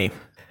ask me.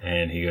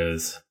 And he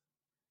goes,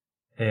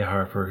 "Hey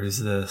Harper, who's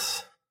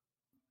this?"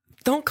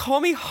 Don't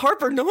call me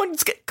Harper. No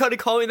one's gonna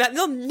call me that. And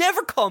they'll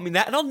never call me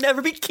that, and I'll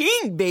never be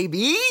king,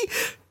 baby.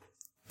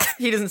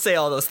 He doesn't say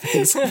all those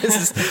things. I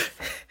just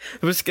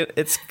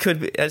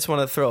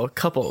want to throw a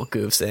couple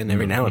goofs in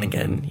every now and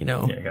again, you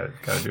know. Yeah,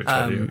 gotta do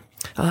what you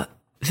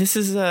This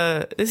is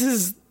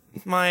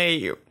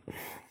my,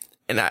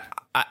 and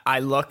I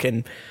look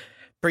and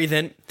breathe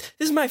in.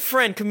 This is my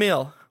friend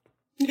Camille.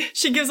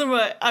 She gives him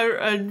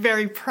a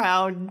very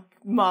proud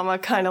mama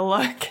kind of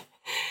look,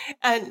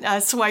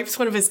 and swipes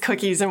one of his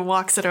cookies and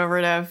walks it over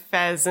to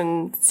Fez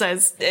and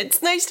says,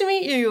 "It's nice to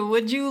meet you.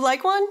 Would you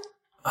like one?"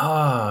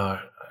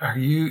 Are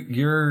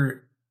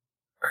you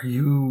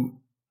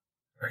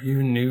a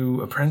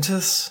new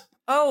apprentice?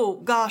 Oh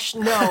gosh,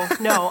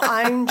 no.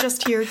 I'm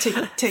just here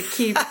to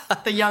keep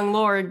the young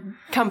lord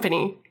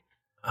company.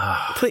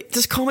 Please,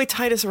 just call me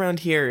Titus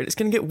around here. It's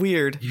gonna get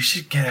weird. You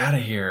should get out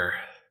of here.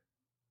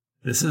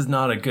 This is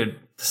not a good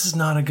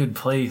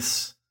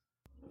place.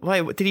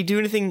 Why? Did he do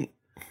anything?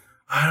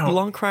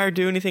 Longcrier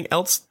do anything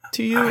else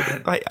to you?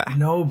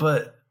 No,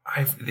 but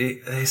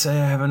they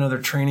say I have another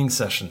training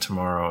session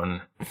tomorrow,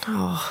 and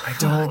I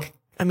don't. Fuck.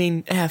 I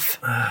mean, F.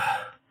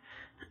 I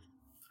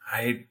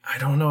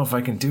don't know if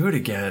I can do it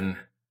again.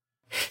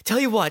 Tell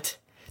you what,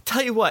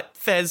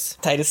 Fez.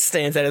 Titus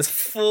stands at his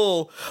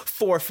full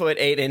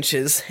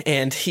 4'8"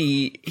 and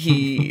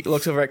he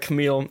looks over at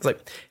Camille and is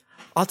like,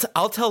 I'll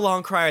tell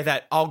Longcrier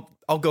that I'll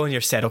go in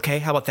your set, okay?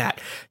 How about that?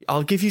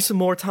 I'll give you some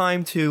more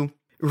time to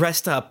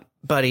rest up,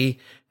 buddy,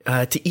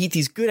 to eat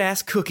these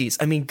good-ass cookies.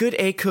 I mean, good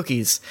egg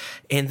cookies.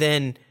 And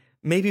then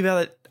maybe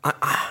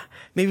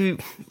maybe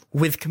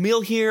with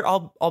Camille here,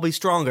 I'll be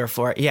stronger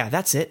for it. Yeah,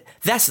 that's it.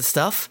 That's the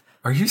stuff.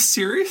 Are you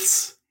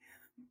serious?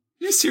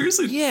 You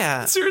seriously?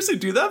 Yeah. Seriously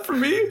do that for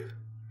me?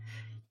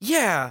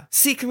 Yeah.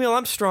 See, Camille,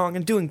 I'm strong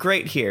and doing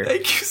great here.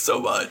 Thank you so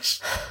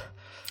much.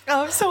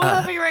 Oh, I'm so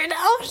happy right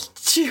now.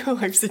 She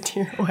wipes a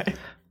tear away.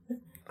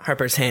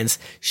 Harper's hands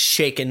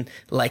shaking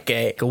like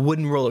a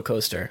wooden roller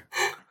coaster.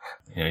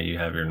 You know, you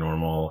have your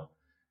normal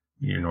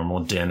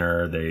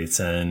dinner. They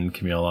send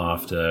Camille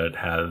off to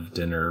have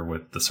dinner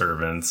with the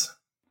servants.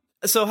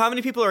 So how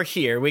many people are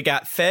here? We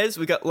got Fez,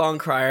 we got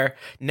Longcrier,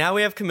 now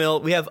we have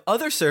Camille, we have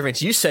other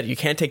servants. You said you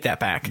can't take that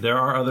back. There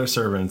are other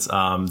servants.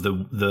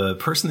 The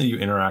person that you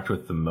interact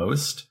with the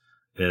most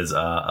is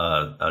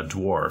a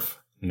dwarf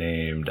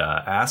named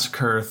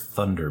Asker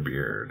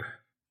Thunderbeard.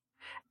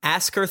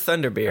 Asker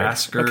Thunderbeard.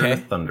 Asker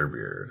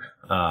Thunderbeard.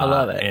 I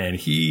love it. And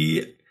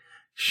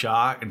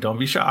don't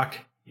be shocked.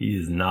 He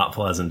is not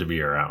pleasant to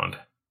be around.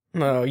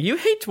 No, you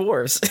hate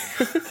dwarves.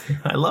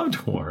 I love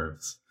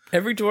dwarves.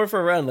 Every dwarf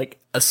around,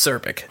 like a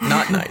Serpic.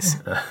 Not nice.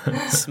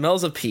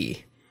 Smells of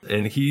pee.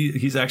 And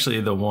he's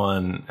actually the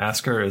one,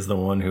 Asker is the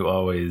one who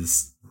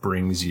always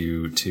brings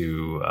you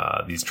to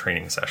these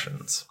training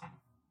sessions.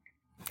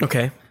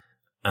 Okay.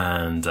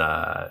 And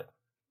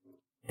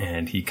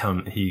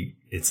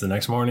it's the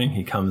next morning,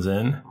 he comes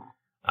in,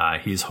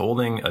 he's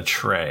holding a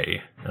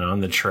tray, and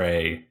on the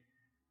tray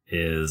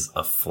is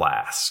a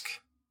flask.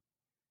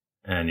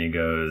 And he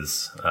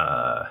goes,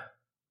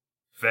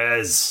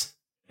 Fez,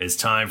 it's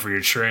time for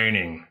your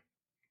training.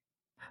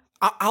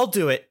 I'll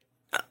do it.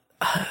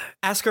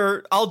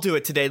 Asker, I'll do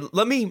it today.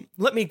 Let me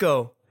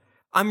go.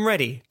 I'm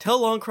ready.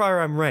 Tell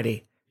Longcrier I'm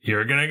ready.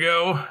 You're gonna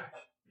go?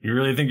 You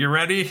really think you're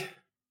ready?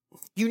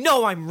 You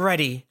know I'm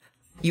ready,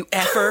 you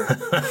effer.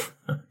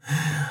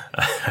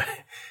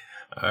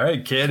 All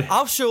right, kid.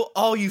 I'll show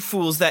all you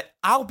fools that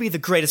I'll be the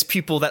greatest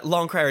pupil that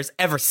Longcrier's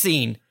ever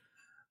seen.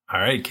 All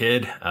right,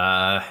 kid.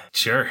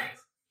 Sure.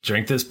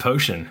 Drink this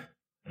potion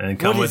and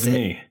come with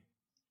me.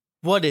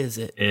 What is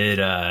it?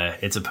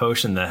 It's a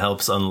potion that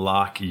helps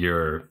unlock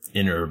your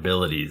inner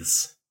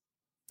abilities.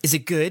 Is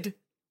it good?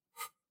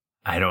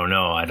 I don't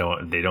know.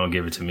 They don't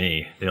give it to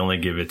me. They only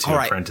give it to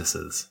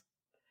apprentices.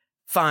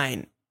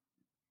 Fine.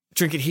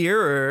 Drink it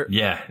here or?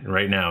 Yeah,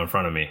 right now in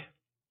front of me.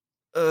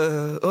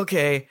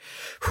 Okay.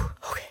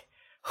 Okay.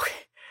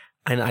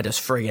 And I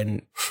just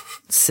friggin'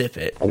 sip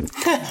it. All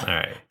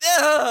right.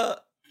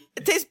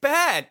 It tastes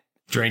bad.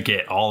 Drink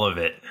it, all of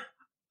it.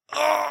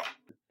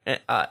 And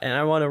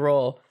I want to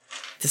roll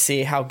to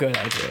see how good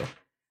I do.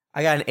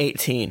 I got an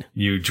 18.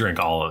 You drink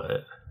all of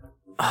it.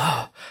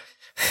 Oh,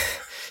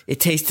 it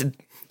tasted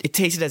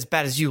as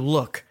bad as you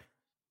look.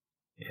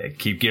 Yeah,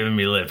 keep giving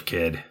me lip,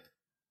 kid.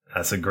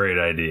 That's a great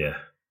idea.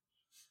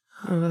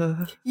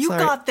 You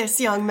got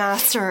this, young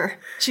master,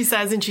 she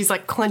says, and she's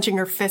like clenching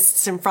her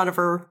fists in front of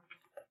her,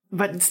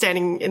 but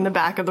standing in the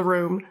back of the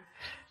room.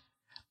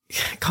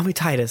 Call me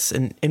Titus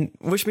and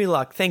wish me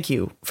luck. Thank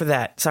you for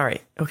that.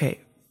 Sorry. Okay.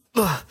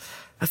 Ugh,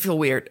 I feel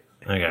weird.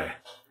 Okay.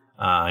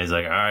 He's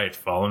like, all right,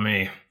 follow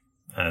me.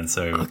 And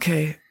so,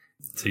 okay.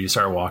 So you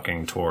start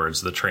walking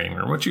towards the training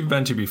room, which you've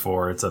been to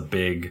before. It's a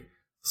big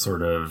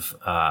sort of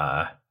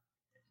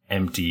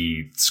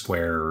empty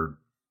square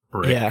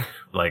brick,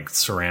 like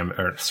ceramic,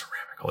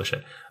 holy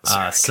shit,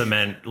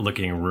 cement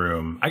looking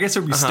room. I guess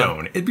it would be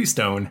stone. It'd be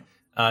stone.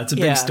 It's a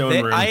big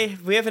stone room.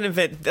 We haven't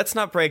invented. Let's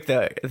not break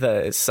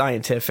the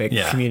scientific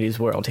community's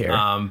world here.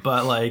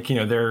 But like, you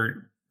know,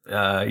 they're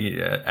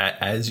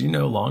as you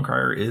know,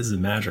 Longcrier is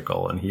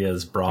magical, and he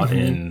has brought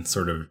in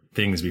sort of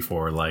things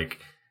before, like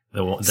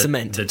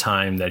cement. The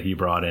time that he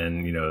brought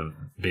in, you know,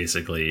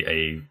 basically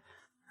a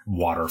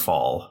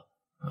waterfall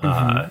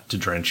to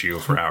drench you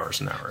for hours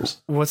and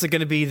hours. What's it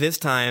going to be this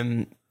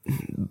time?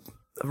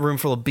 A room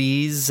full of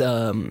bees,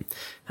 a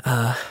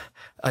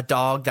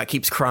dog that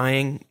keeps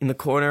crying in the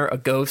corner, a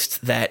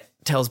ghost that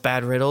tells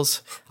bad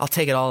riddles. I'll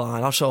take it all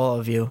on. I'll show all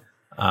of you.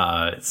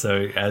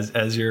 So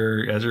as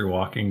you're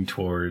walking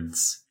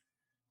towards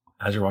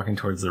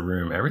the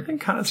room, everything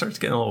kind of starts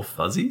getting a little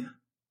fuzzy.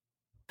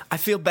 I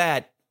feel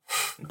bad.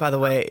 By the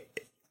way,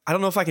 I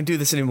don't know if I can do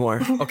this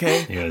anymore.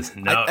 Okay. He goes,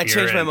 no, I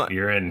changed my mind.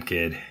 You're in,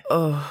 kid.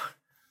 Oh.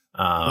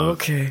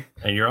 Okay.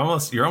 And you're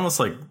almost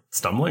like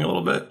stumbling a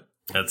little bit.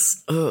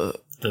 That's the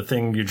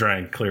thing you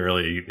drank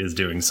clearly is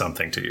doing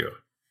something to you.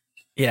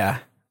 Yeah.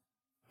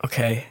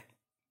 Okay.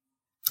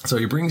 So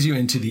he brings you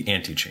into the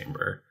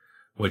antechamber,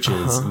 which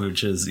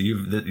is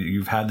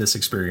you've had this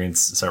experience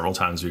several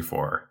times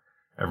before.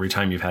 Every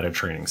time you've had a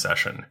training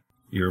session,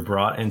 you're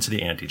brought into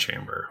the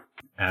antechamber.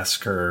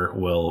 Asker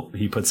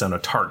he puts down a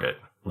target,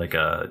 like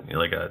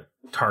a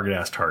target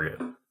ass target.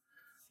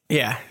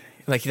 Yeah,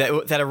 like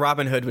that a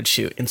Robin Hood would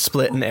shoot and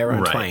split an arrow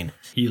in twain.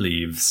 He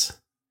leaves,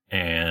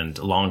 and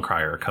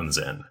Longcrier comes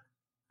in.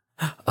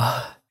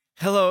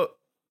 Hello,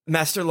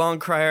 Master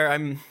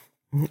Longcrier.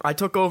 I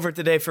took over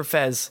today for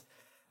Fez.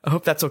 I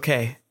hope that's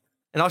okay.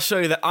 And I'll show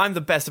you that I'm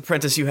the best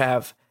apprentice you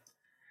have.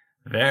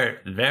 Very,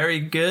 very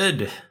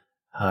good,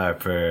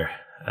 Harper.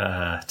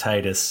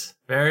 Titus.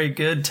 Very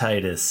good,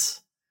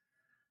 Titus.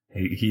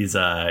 He's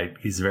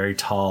very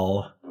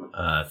tall,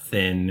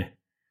 thin.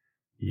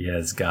 He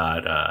has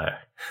got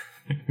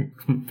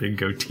big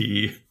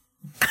goatee,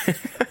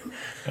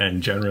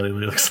 and generally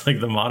looks like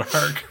the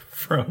Monarch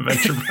from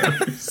Venture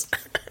Brothers.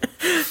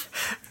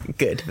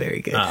 Good,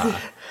 very good.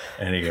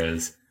 And he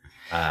goes,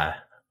 all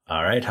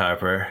right,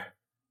 Harper,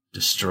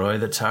 destroy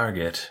the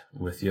target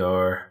with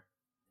your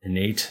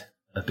innate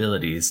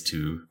abilities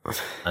to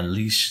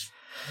unleash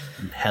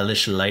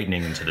hellish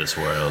lightning into this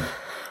world.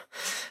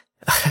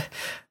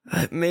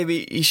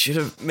 Maybe you should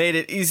have made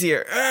it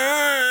easier.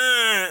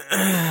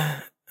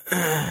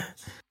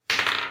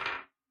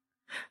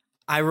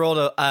 I rolled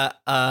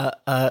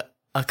a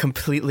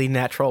completely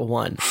natural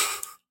 1.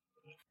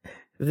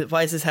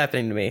 Why is this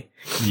happening to me?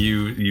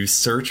 You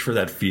search for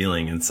that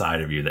feeling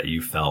inside of you that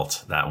you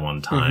felt that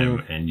one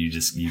time, and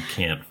you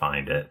can't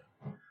find it.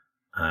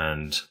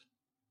 And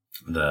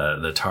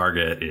the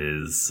target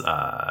is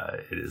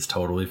it is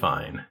totally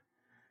fine.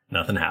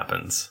 Nothing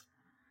happens.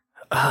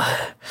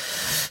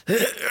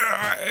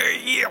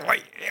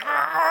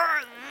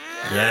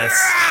 Yes,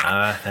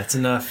 that's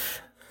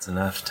enough. That's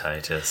enough,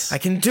 Titus. I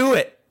can do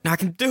it. I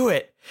can do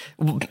it.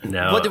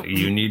 No,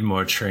 you need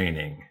more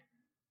training.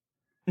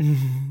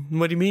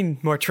 What do you mean,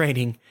 more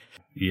training?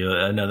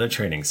 Another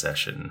training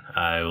session.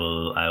 I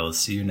will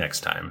see you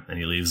next time. And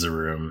he leaves the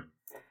room.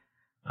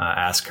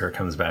 Asker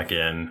comes back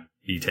in.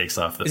 He takes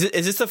off the...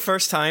 Is this the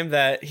first time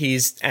that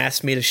he's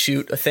asked me to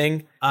shoot a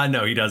thing?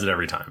 No, he does it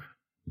every time.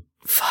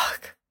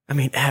 Fuck. I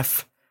mean,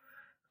 F.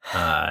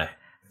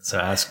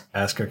 So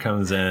Asker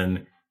comes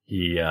in.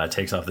 He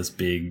takes off this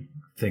big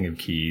thing of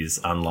keys,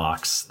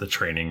 unlocks the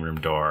training room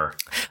door.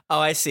 Oh,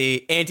 I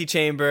see.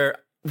 Antechamber,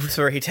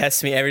 where he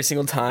tests me every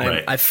single time.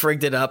 Right. I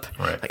frigged it up.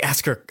 Right. Like,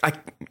 Asker,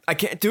 I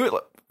can't do it.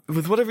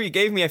 With whatever you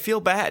gave me, I feel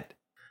bad.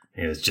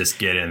 He goes, just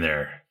get in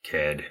there,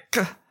 kid.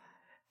 All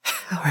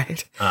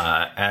right.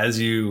 As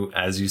you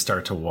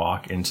start to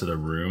walk into the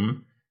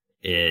room,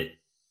 it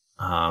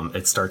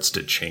starts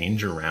to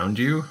change around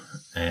you,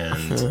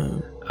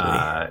 and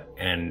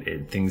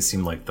things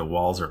seem like the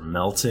walls are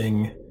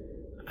melting,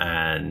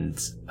 and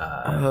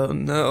oh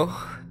no!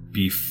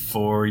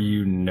 Before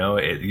you know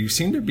it, you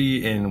seem to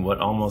be in what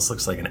almost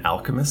looks like an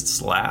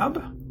alchemist's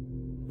lab.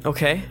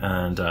 Okay.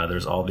 And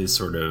there's all these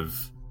sort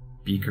of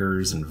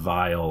beakers and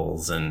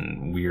vials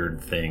and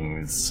weird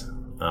things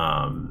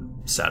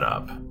set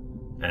up,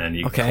 and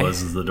he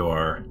closes the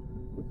door,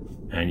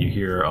 and you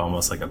hear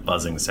almost like a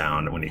buzzing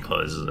sound when he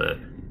closes it,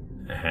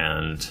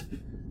 and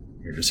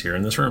you're just here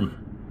in this room.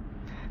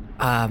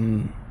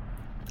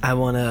 I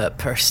want to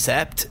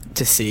percept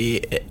to see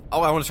it.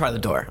 I want to try the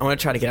door. I want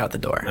to try to get out the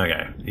door.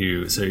 Okay,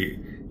 you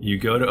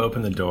go to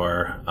open the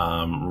door.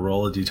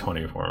 Roll a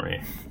d20 for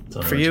me.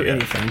 For you,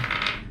 anything.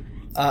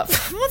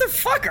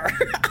 Motherfucker!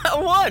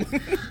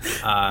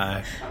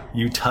 1.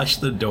 You touch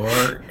the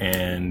door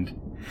and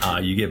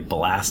you get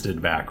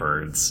blasted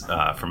backwards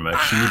from a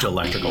huge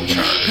electrical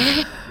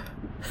charge,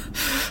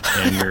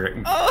 and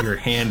your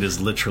hand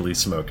is literally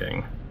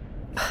smoking.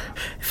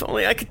 If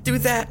only I could do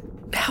that.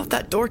 Help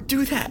that door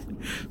do that.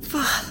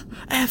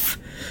 F.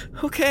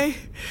 Okay.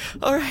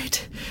 All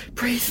right.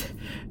 Breathe.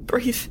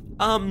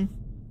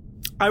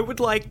 I would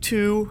like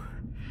to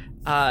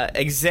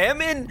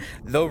examine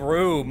the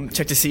room,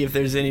 check to see if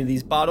there's any of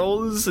these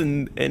bottles,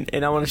 and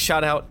I want to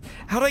shout out,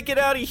 how do I get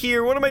out of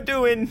here? What am I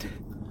doing?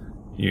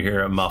 You hear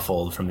it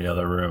muffled from the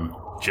other room.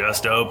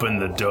 Just open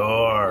the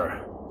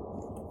door.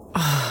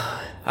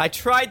 I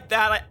tried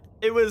that.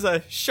 It was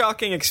a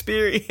shocking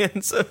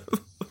experience.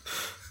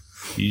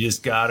 You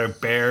just gotta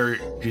bear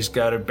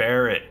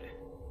it.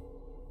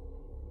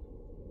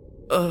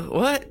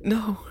 What?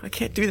 No, I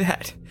can't do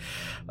that.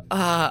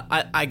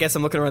 I guess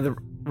I'm looking around the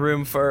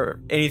room for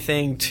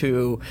anything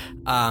to,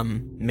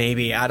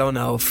 maybe, I don't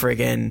know,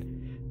 friggin',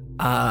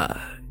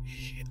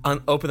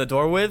 open the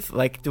door with?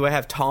 Like, do I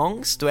have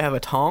tongs? Do I have a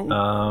tong?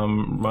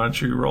 Why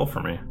don't you roll for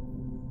me?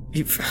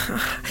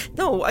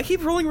 No, I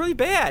keep rolling really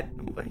bad.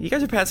 You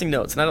guys are passing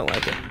notes, and I don't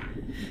like it.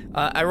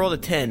 I rolled a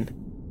 10.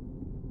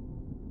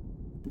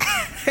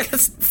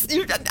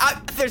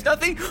 There's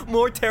nothing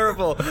more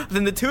terrible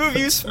than the two of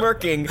you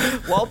smirking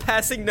while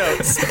passing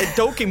notes. And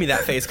don't give me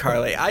that face,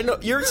 Carly. I know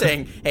you're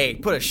saying, hey,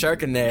 put a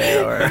shark in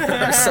there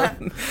or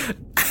something.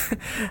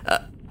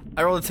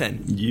 I rolled a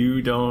 10.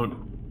 You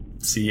don't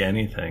see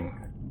anything.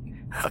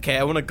 Okay,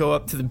 I want to go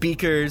up to the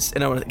beakers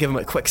and I want to give them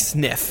a quick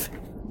sniff.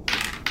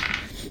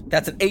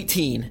 That's an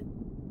 18.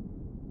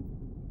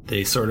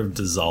 They sort of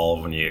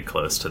dissolve when you get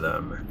close to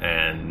them,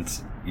 and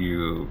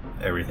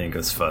everything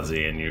goes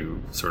fuzzy, and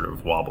you sort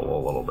of wobble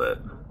a little bit,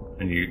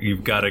 and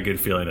you've got a good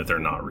feeling that they're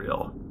not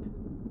real.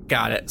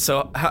 Got it.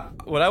 So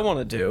what I want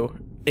to do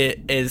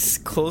is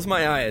close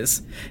my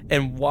eyes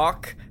and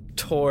walk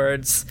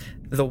towards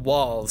the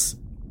walls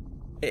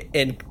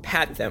and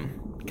pat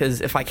them,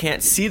 because if I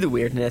can't see the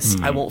weirdness,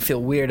 I won't feel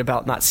weird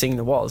about not seeing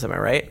the walls. Am I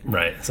right?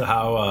 Right. So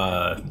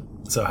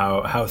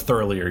how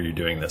thoroughly are you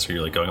doing this? Are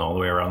you like going all the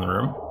way around the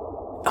room?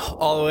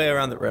 All the way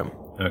around the room.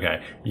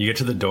 Okay. You get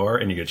to the door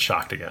and you get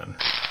shocked again.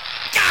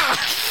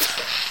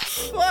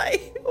 Why?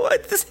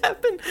 What just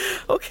happened?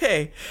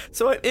 Okay,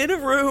 so I'm in a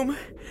room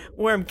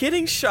where I'm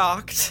getting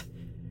shocked.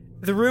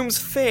 The room's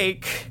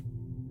fake.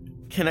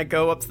 Can I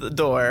go up to the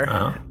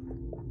door,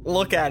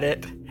 look at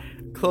it,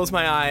 close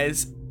my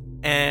eyes,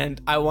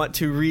 and I want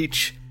to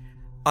reach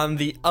on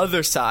the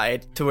other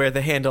side to where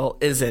the handle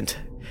isn't.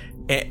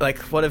 Like,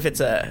 what if it's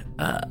a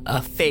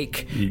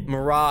fake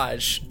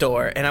mirage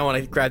door, and I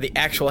want to grab the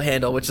actual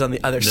handle, which is on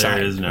the other side?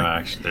 There is the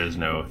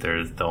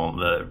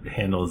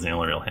handle is the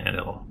only real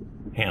handle.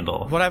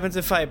 What happens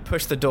if I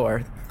push the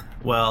door?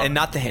 Well, and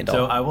not the handle.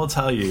 So I will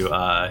tell you,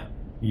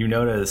 you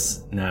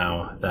notice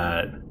now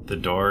that the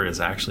door is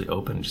actually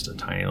open, just a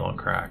tiny little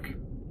crack.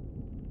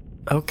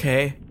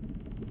 Okay.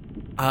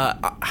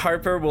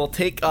 Harper will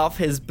take off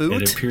his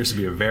boot. It appears to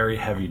be a very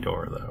heavy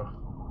door, though.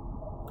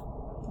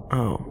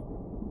 Oh.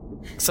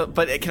 So,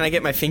 but can I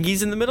get my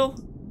fingies in the middle?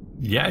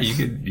 Yeah, you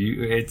could.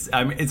 It's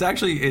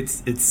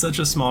such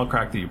a small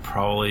crack that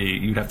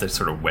you'd have to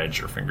sort of wedge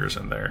your fingers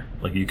in there.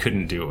 Like, you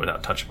couldn't do it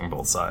without touching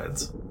both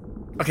sides.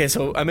 Okay,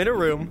 so I'm in a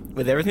room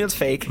with everything that's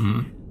fake,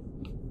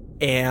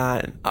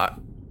 and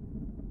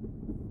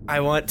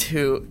I want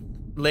to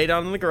lay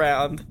down on the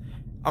ground.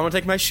 I want to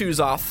take my shoes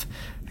off,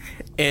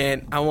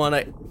 and I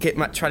want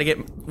to try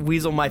to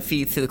weasel my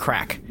feet through the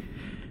crack.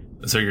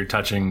 So you're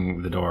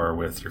touching the door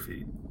with your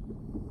feet?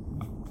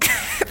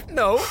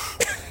 No.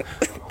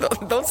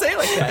 Don't say it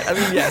like that. I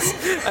mean, yes,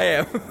 I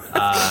am.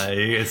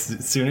 As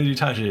soon as you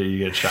touch it, you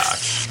get shocked.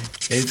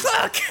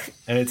 Fuck!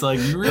 And it's like,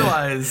 you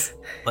realize,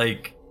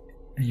 like,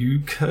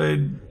 you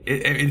could...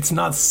 It's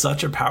not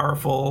such a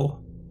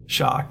powerful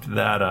shock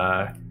that,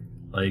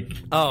 like...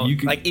 Oh, you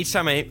could, like, each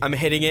time I'm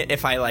hitting it,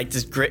 if I, like,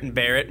 just grit and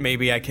bear it,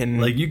 maybe I can...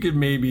 Like, you could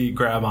maybe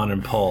grab on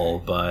and pull,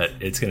 but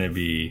it's gonna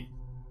be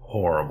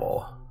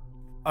horrible.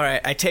 Alright,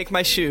 I take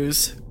my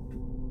shoes...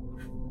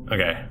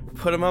 Okay.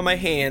 Put them on my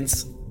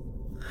hands,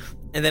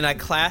 and then I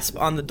clasp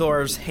on the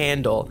door's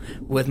handle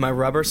with my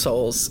rubber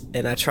soles,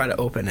 and I try to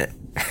open it.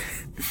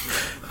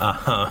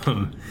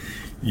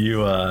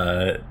 You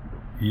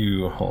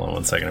hold on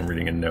one second. I'm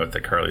reading a note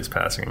that Carly's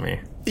passing me.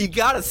 You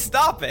gotta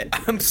stop it.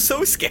 I'm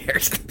so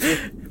scared.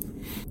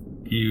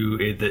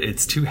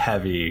 It's too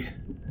heavy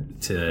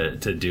to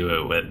do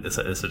it with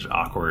such an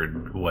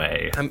awkward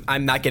way.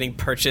 I'm not getting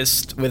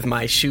purchased with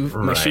my shoe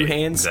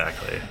hands.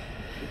 Exactly.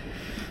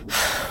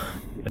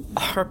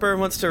 Harper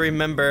wants to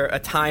remember a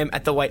time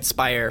at the White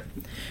Spire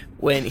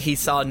when he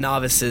saw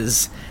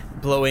novices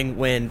blowing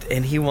wind,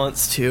 and he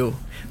wants to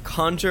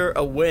conjure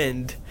a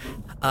wind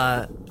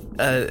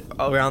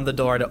around the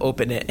door to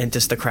open it and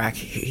just a crack.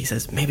 He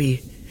says,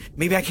 maybe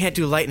I can't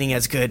do lightning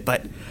as good,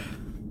 but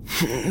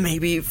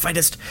maybe if I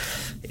just...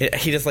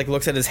 He just like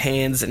looks at his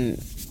hands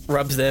and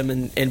rubs them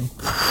and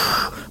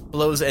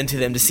blows into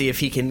them to see if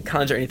he can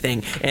conjure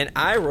anything. And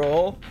I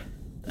roll...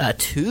 a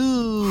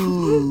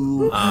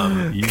 2.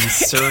 You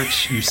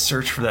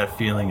search for that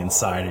feeling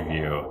inside of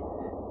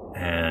you,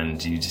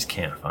 and you just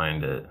can't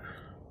find it.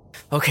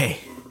 Okay.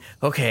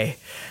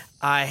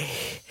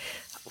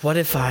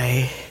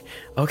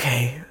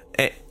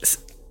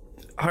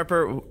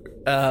 Harper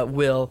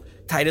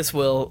Titus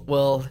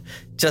will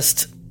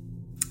just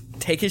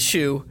take his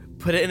shoe,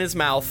 put it in his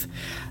mouth,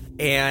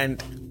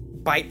 and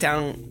bite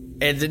down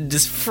and then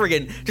just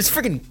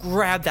friggin'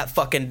 grab that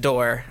fucking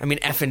door. I mean,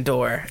 effing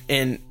door.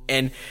 And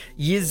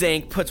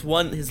Yizank puts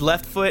his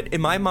left foot,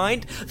 in my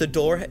mind, the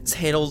door's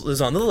handle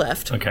is on the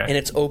left. Okay. And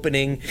it's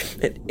opening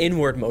an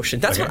inward motion.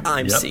 That's what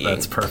I'm seeing.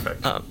 That's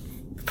perfect.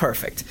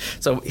 Perfect.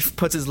 So he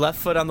puts his left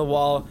foot on the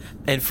wall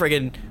and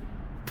friggin'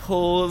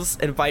 pulls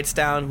and bites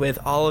down with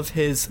all of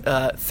his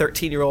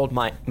 13-year-old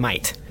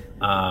might.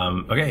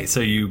 Okay, so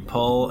you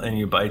pull and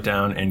you bite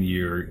down and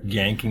you're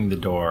yanking the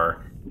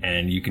door,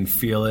 and you can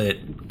feel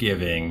it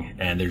giving,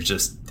 and there's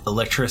just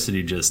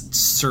electricity just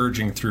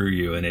surging through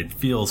you, and it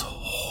feels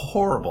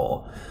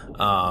horrible.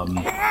 And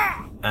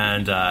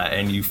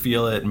you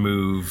feel it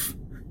move.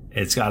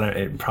 It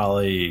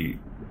probably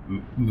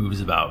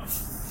moves about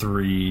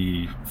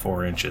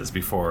 3-4 inches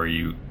before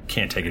you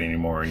can't take it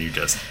anymore, and you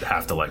just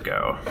have to let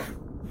go.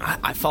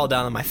 I fall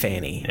down on my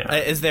fanny. Yeah.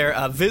 Is there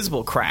a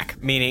visible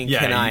crack? Meaning,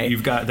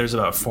 there's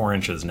about 4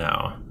 inches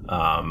now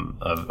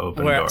of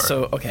open door.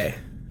 So, okay.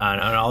 And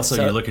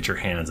also, you look at your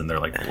hands and they're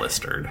like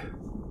blistered.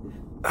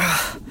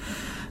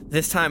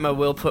 This time I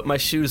will put my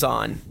shoes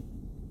on.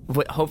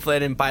 Hopefully I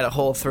didn't bite a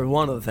hole through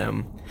one of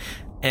them.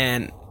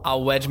 And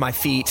I'll wedge my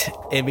feet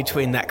in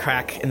between that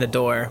crack in the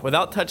door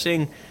without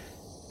touching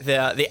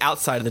the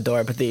outside of the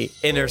door, but the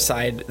inner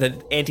side,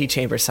 the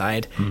antechamber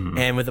side. Mm-hmm.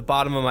 And with the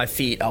bottom of my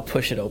feet, I'll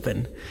push it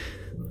open.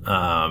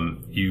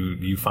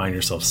 You find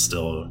yourself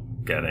still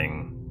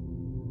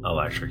getting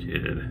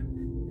electrocuted.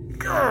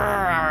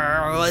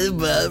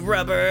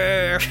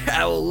 Rubber.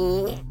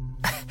 Ow.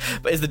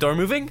 But is the door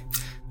moving?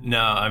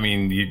 No, I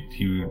mean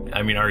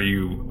are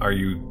you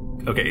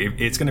okay?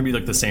 It's going to be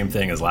like the same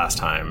thing as last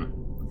time,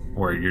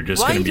 where you're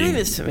just. Why are you doing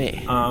this to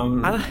me? I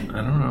don't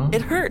know.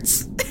 It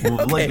hurts.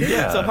 Well, okay,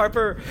 so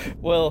Harper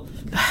will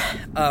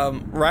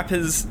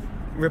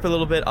rip a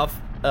little bit off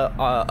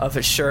of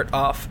his shirt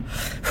off.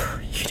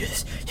 You do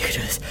this, you do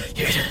this,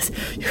 you do this,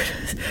 you do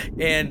this.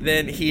 And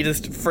then he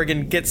just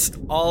friggin' gets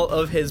all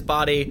of his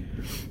body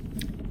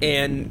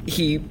and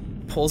he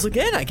pulls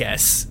again, I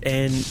guess,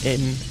 and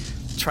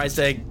tries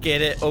to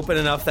get it open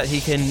enough that he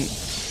can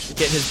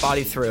get his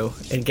body through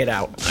and get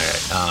out.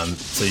 All right.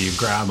 So you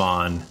grab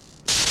on,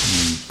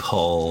 you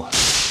pull,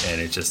 and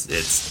it's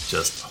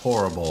just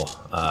horrible.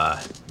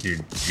 You're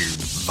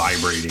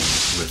vibrating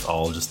with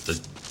all just the.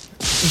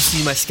 You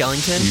see my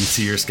skeleton? You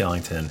see your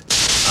skeleton,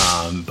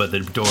 but the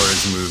door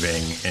is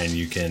moving, and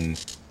you can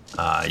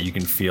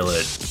feel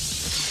it.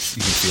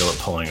 You can feel it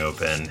pulling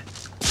open.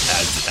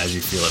 As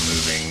you feel it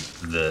moving,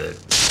 the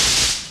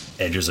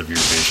edges of your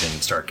vision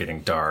start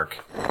getting dark,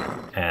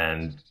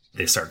 and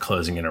they start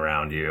closing in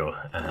around you,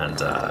 and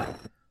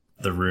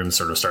the room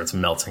sort of starts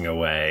melting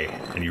away,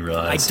 and you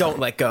realize... I don't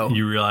let go.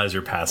 You realize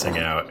you're passing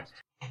out.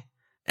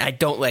 I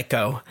don't let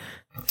go.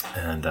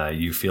 And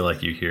you feel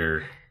like you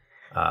hear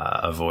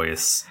a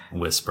voice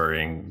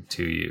whispering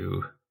to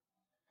you,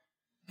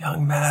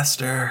 "Young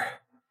master."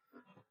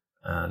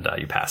 And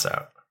you pass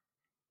out.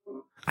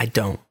 I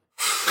don't.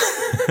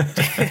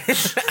 Okay.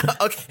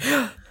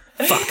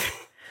 Fuck.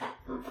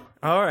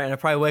 All right, I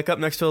probably wake up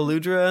next to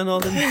Eludra and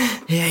all them.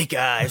 Hey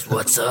guys,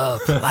 what's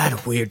up? I had a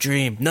weird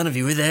dream. None of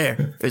you were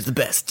there. It was the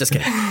best. Just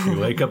kidding. You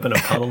wake up in a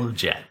puddle of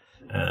jet.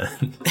 Oh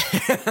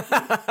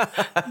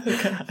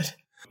God.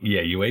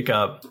 Yeah, you wake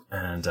up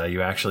and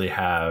you actually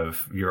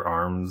have your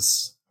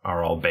arms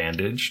are all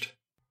bandaged.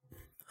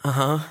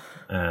 And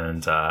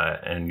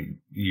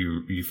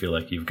you feel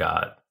like you've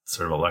got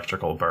sort of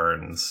electrical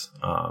burns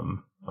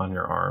on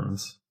your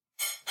arms.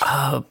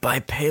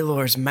 By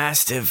Palor's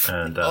Mastiff.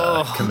 And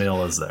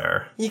Camille is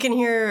there. You can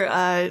hear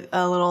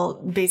a little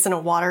basin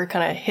of water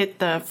kind of hit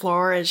the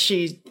floor as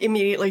she's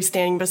immediately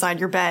standing beside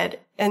your bed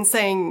and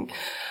saying,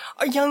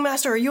 "Young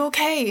master, are you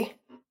okay?"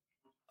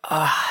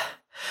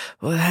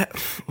 What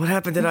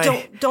happened?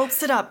 Don't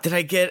sit up. Did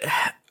I get...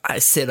 I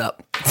sit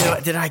up.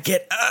 Did I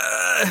get...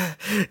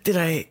 Did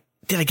I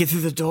get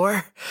through the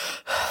door?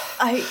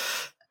 I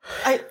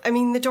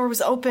mean, the door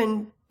was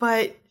open,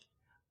 but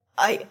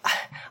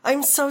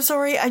I'm so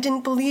sorry. I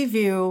didn't believe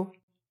you.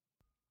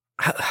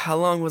 How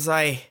long was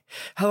I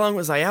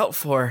out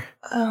for?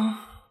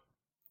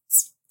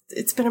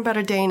 It's been about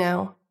a day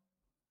now.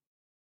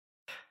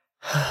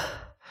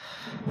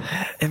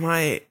 Am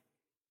I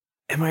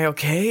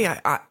okay?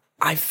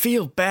 I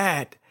feel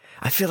bad.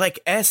 I feel like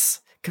S,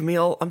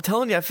 Camille. I'm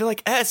telling you, I feel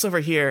like S over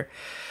here.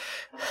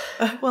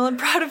 Well, I'm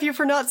proud of you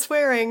for not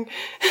swearing.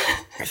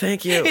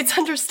 Thank you. It's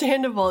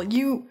understandable.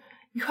 You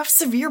have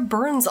severe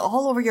burns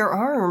all over your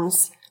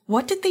arms.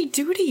 What did they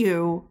do to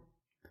you?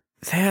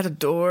 They had a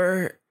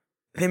door.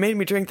 They made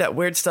me drink that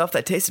weird stuff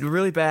that tasted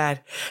really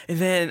bad. And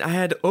then I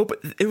had to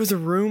open... It was a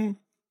room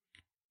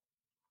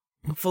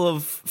full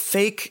of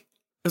fake...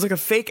 It was like a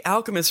fake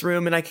alchemist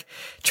room, and I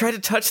tried to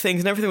touch things,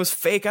 and everything was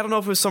fake. I don't know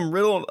if it was some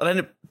riddle, and I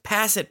didn't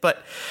pass it, but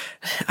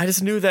I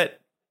just knew that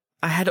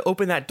I had to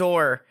open that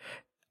door,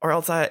 or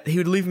else he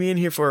would leave me in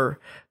here for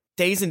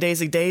days and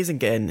days and days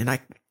again. And I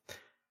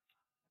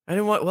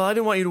didn't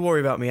want you to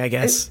worry about me, I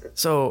guess.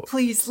 So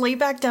please lay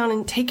back down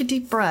and take a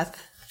deep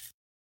breath.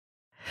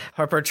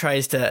 Harper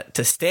tries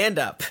to stand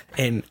up,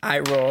 and I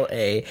roll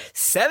a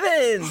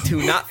 7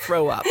 to not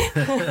throw up.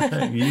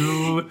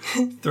 You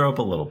throw up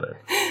a little bit.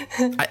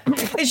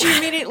 She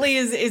immediately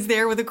is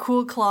there with a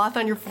cool cloth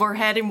on your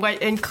forehead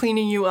and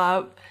cleaning you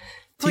up.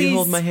 Please, do you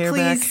hold my hair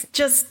back?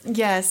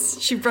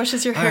 Yes. She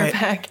brushes your hair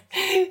back,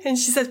 and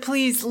she says,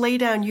 "Please lay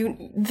down.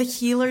 The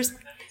healers.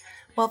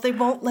 Well, they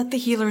won't let the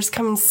healers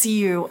come and see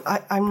you.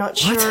 I'm not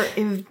sure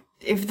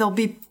if they'll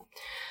be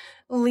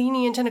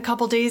lenient in a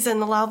couple days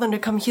and allow them to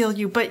come heal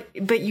you, but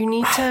you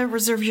need to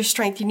reserve your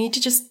strength. You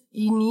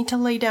need to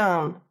lay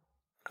down."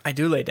 I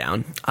do lay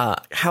down.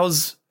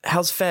 How's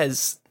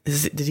Fez?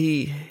 Did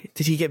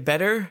he get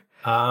better?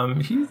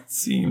 He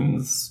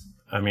seems...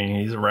 I mean,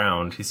 he's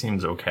around. He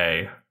seems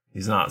okay.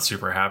 He's not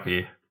super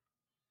happy.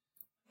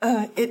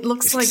 It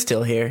looks like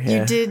still here. Yeah.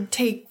 You did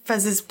take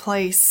Fez's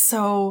place,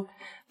 so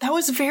that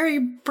was very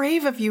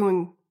brave of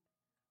you.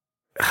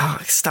 Oh,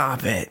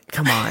 stop it.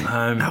 Come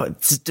on.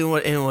 Just do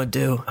what anyone would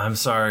do. I'm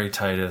sorry,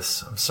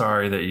 Titus. I'm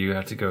sorry that you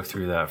had to go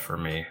through that for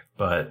me,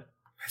 but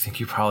I think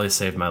you probably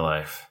saved my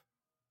life.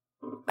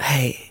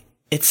 Hey,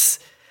 it's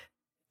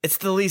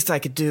the least I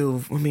could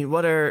do. I mean,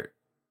 what are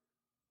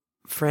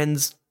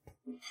friends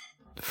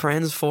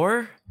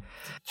for?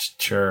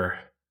 Sure.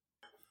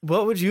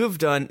 What would you have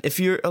done if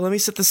you're... let me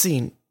set the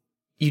scene.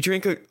 You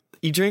drink a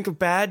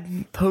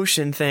bad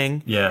potion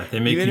thing. Yeah, they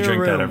make you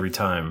drink that every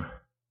time.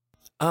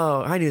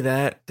 Oh, I knew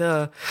that.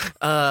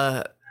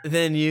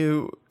 Then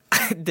you...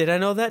 Did I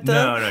know that?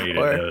 No, you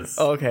didn't.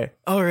 Okay.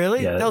 Oh,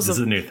 really? Yeah, this is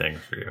a new thing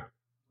for you.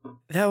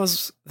 That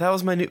was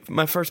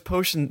my first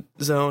potion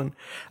zone.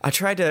 I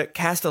tried to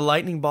cast a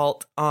lightning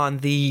bolt on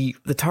the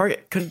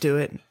target. Couldn't do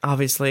it,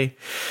 obviously.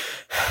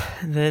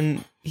 And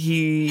then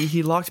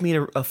he locked me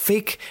in a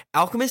fake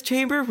alchemist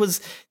chamber.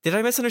 Did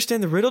I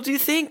misunderstand the riddle, do you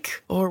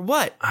think? Or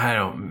what? I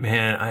don't...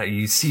 Man,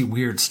 you see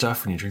weird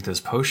stuff when you drink those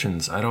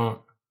potions. I don't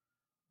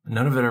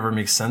None of it ever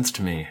makes sense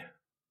to me.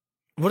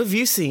 What have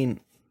you seen?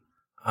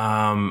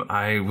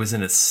 I was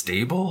in a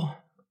stable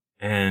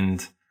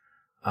and see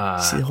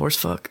a horse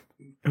fuck.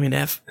 I mean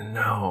F.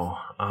 No.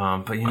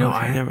 But you know,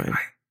 I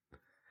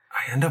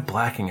end up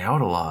blacking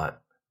out a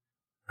lot.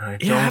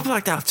 And I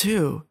blacked out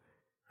too.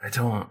 I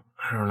don't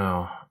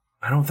know.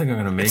 I don't think I'm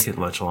gonna make it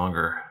much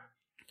longer.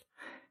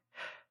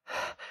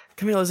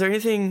 Camille, is there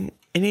anything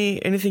you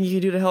can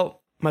do to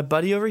help my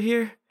buddy over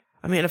here?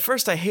 I mean, at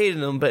first I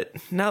hated him, but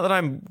now that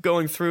I'm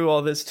going through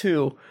all this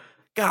too,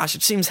 gosh,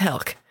 it seems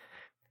helk.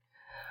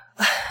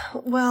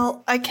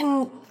 Well, I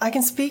can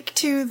speak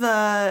to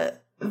the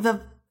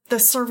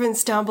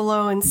servants down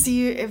below and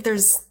see if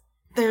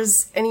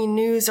there's any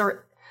news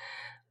or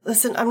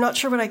listen, I'm not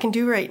sure what I can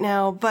do right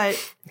now,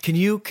 but Can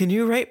you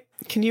write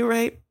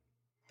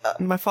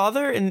my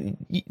father? And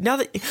now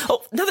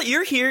that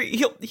you're here,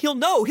 he'll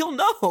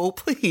know,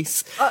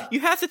 please. You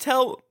have to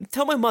tell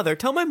my mother.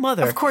 Tell my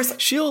mother. Of course.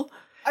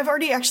 I've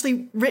already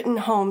actually written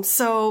home,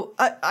 so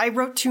I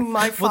wrote to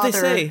my father. What'd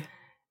they say?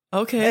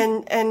 Okay.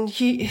 And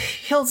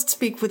he'll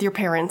speak with your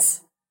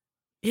parents.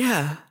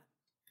 Yeah.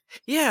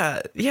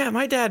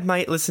 My dad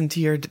might listen to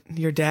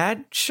your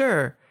dad.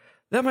 Sure,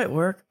 that might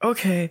work.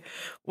 Okay.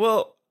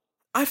 Well,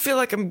 I feel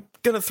like I'm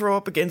gonna throw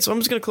up again, so I'm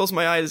just gonna close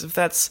my eyes if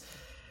that's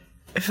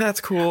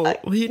cool.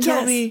 Will you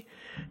tell me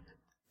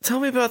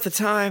about the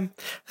time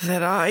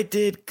that I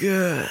did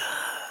good?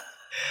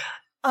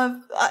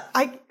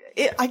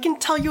 I can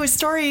tell you a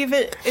story if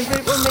it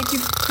will make you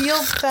feel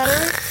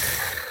better.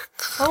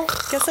 Oh,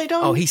 guess I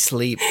don't. Oh, he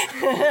sleep.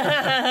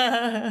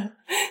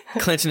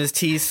 Clenching his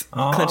teeth,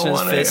 clenching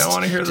his fist. I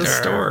want to hear the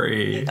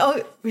story.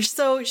 Oh,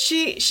 so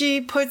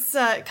she puts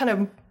kind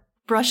of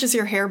brushes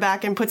your hair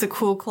back and puts a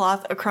cool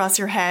cloth across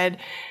your head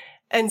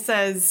and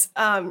says,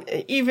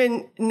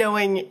 even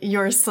knowing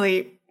you're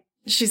asleep,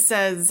 she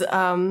says,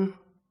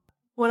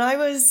 when I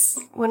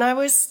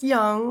was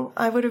young,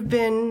 I would have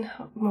been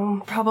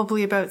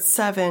probably about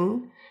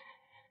 7.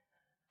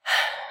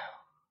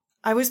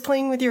 I was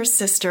playing with your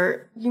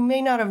sister. You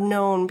may not have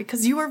known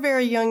because you were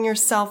very young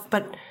yourself,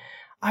 but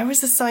I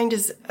was assigned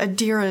as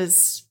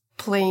Adira's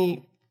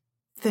play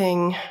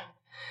thing.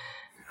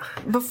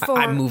 Before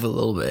I move a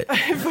little bit.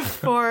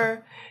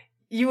 Before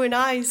you and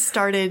I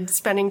started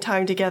spending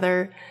time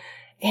together.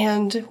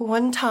 And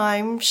one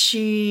time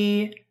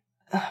she,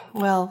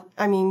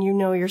 you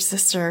know your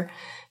sister,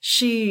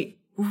 she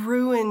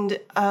ruined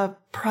a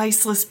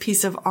priceless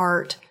piece of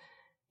art.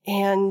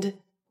 And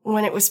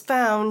when it was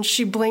found,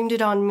 she blamed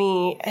it on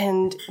me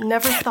and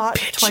never thought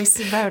twice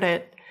about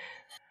it.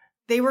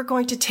 They were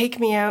going to take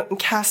me out and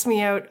cast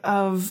me out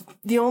of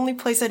the only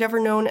place I'd ever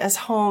known as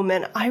home.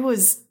 And I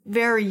was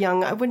very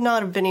young. I would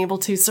not have been able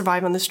to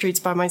survive on the streets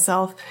by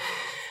myself.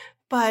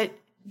 But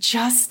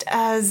just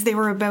as they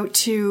were about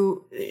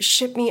to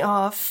ship me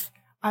off,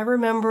 I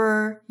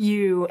remember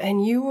you,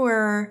 and you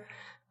were,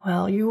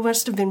 you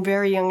must have been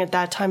very young at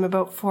that time,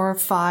 about 4 or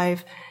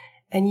 5.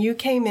 And you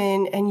came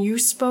in and you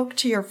spoke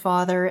to your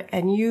father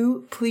and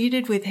you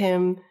pleaded with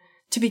him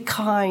to be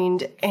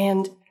kind.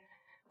 And,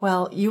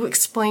 you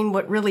explained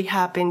what really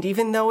happened,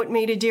 even though it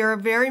made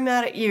Adira very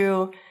mad at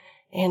you.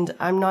 And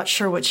I'm not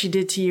sure what she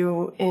did to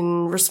you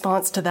in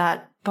response to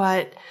that,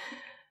 but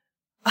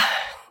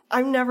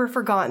I've never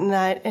forgotten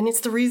that. And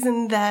it's the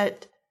reason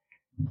that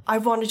I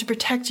wanted to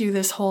protect you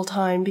this whole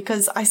time,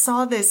 because I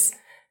saw this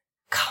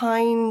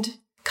kind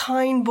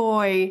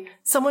boy,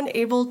 someone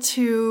able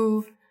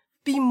to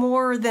be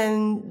more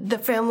than the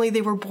family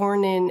they were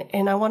born in,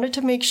 and I wanted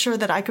to make sure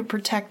that I could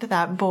protect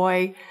that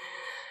boy.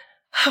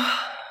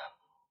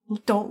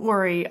 Don't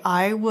worry,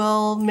 I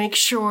will make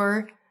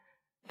sure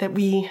that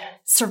we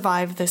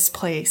survive this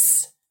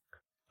place.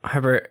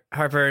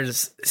 Harper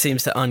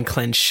seems to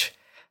unclench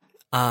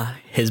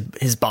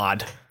his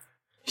bod.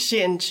 She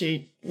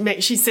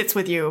sits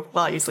with you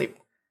while you sleep.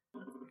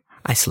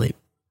 I sleep.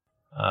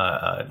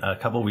 A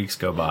couple weeks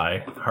go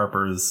by.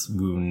 Harper's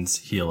wounds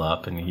heal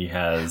up, and he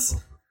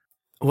has.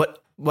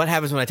 What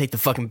happens when I take the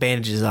fucking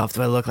bandages off?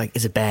 Do I look like,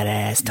 is it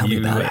badass? Tell me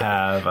about it. You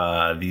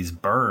have these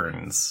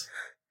burns.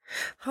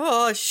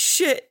 Oh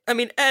shit! I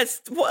mean,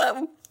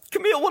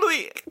 Camille, what am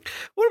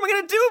I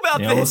gonna do about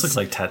this? It almost looks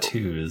like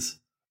tattoos.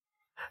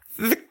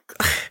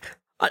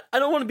 I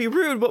don't want to be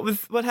rude.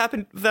 What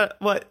happened?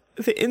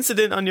 The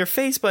incident on your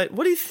face? But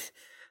what do you?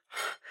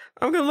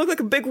 I'm gonna look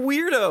like a big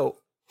weirdo.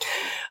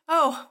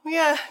 Oh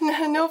yeah,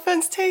 no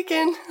offense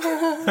taken.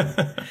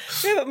 Yeah,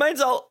 but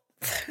mine's all.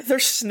 They're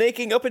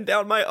snaking up and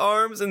down my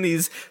arms in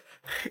these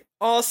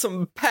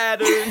awesome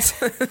patterns.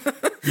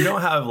 You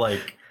don't have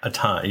like a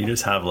ton. You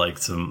just have like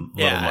some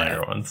little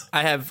minor ones.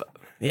 I have,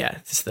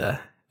 just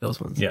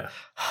those ones. Yeah.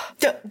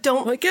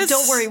 Don't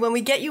worry. When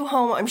we get you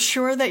home, I'm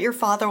sure that your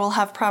father will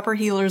have proper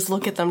healers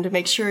look at them to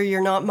make sure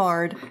you're not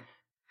marred.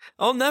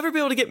 I'll never be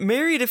able to get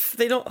married if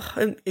they don't.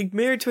 I'm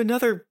married to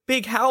another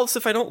big house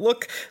if I don't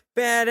look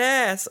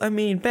badass. I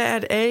mean,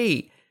 bad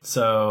A.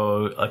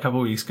 So a couple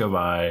weeks go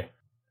by.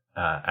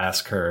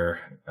 Asker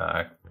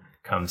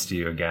comes to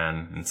you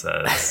again and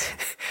says,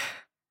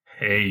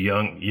 "Hey,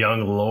 young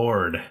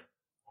lord,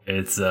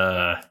 it's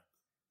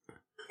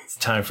It's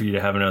time for you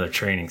to have another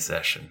training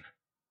session.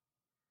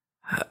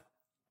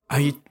 Are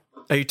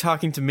you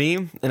talking to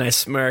me? And I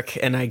smirk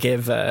and I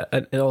give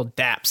an old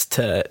daps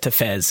to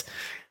Fez.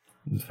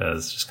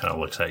 Fez just kind of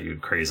looks at you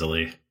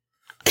crazily.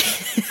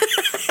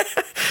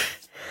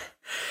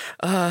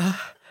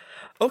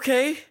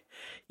 Okay.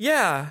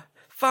 Yeah,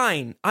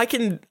 fine. I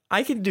can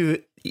do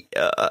it.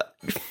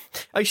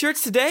 Are you sure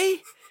it's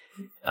today?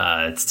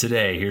 It's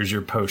today. Here's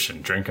your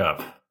potion. Drink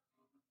up.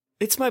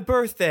 It's my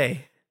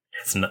birthday.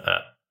 It's not.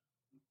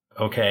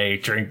 Okay,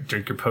 drink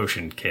your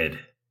potion, kid.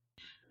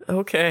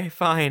 Okay,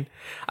 fine.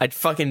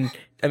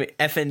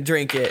 Effing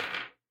drink it.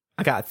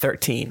 I got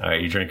 13. All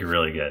right, you drink it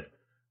really good.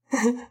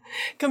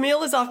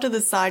 Camille is off to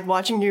the side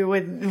watching you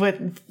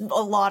with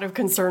a lot of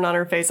concern on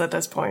her face at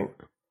this point.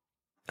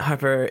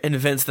 Harper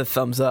invents the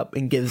thumbs up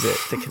and gives it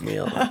to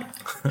Camille.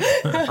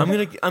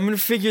 I'm gonna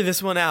figure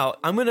this one out.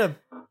 I'm gonna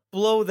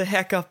blow the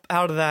heck up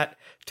out of that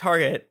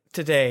target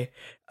today.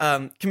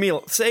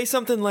 Camille, say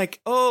something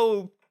like,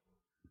 "Oh,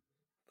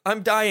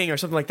 I'm dying," or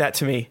something like that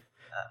to me.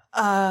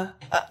 I'm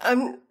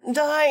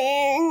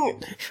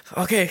dying.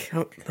 Okay,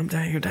 I'm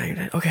dying.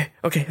 Okay.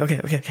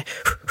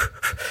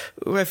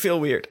 Ooh, I feel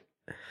weird.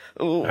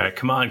 Ooh. All right,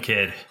 come on,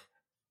 kid.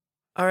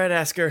 All right,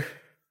 Asker.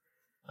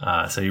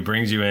 So he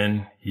brings you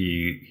in.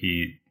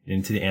 He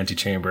into the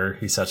antechamber.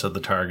 He sets up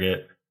the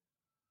target.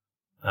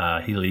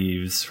 He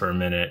leaves for a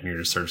minute, and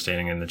you're just sort of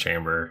standing in the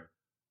chamber.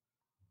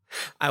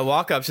 I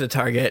walk up to the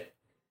target,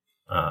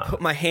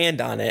 put my hand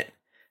on it,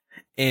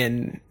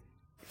 and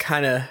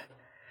kind of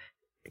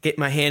get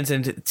my hands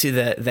into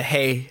the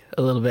hay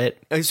a little bit.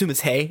 I assume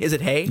it's hay. Is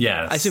it hay?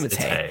 Yes, I assume it's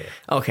hay.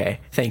 Okay,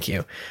 thank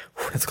you.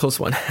 That's a close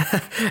one.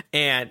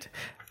 And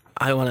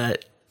I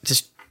want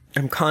to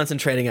I'm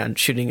concentrating on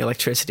shooting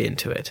electricity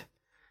into it.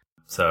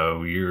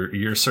 So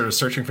you're sort of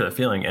searching for that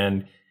feeling,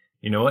 and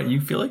you know what?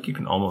 You feel like you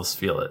can almost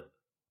feel it.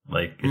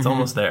 Like it's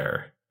almost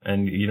there,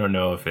 and you don't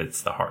know if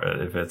it's the heart,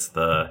 if it's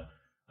the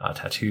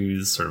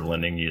tattoos sort of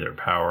lending you their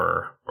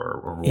power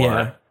or what.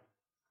 Yeah.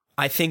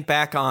 I think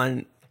back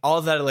on all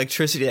of that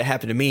electricity that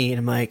happened to me, and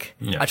I'm like,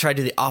 I try to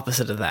do the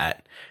opposite of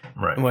that.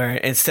 Right. Where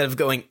instead of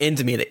going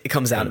into me, it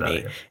comes out of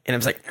me. And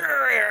I'm just like,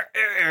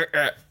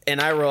 and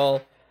I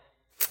roll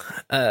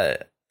a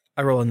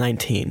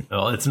 19.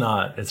 Well, it's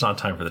not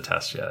time for the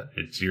test yet.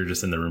 You're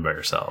just in the room by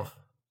yourself.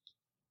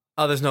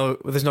 Oh, there's no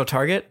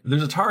target?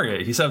 There's a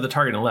target. He set up the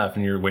target on the left,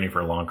 and you're waiting for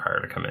a long crier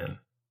to come in.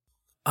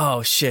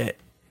 Oh, shit.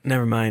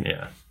 Never mind.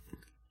 Yeah.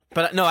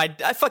 But no, I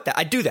fuck that.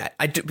 I do that.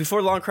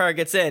 Before long crier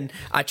gets in,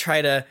 I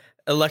try to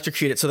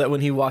electrocute it so that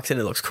when he walks in,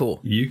 it looks cool.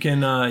 You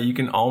can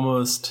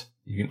almost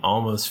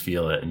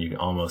feel it, and you can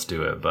almost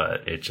do it,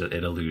 but it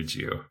eludes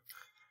you.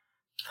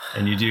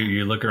 And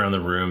you look around the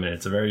room, and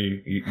it's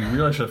you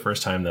realize for the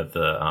first time that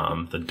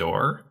the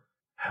door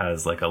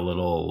has like a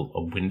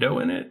window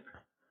in it,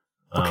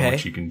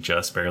 which you can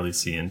just barely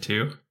see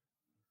into.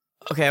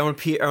 Okay, I want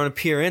to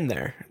peer in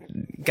there.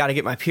 Got to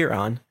get my peer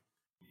on.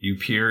 You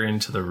peer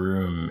into the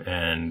room,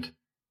 and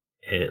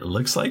it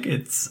looks like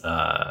it's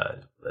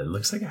a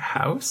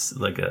house,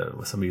 like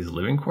somebody's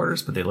living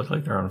quarters, but they look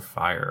like they're on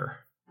fire.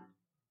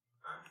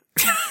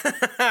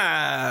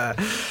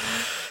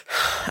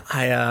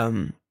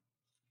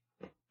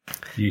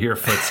 You hear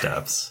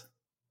footsteps.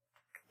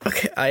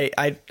 Okay,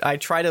 I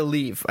try to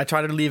leave. I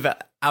try to leave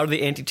out of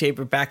the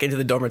antechamber back into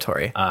the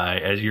dormitory.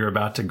 As you're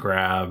about to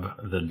grab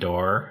the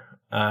door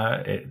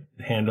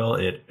handle,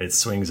 it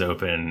swings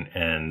open,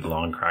 and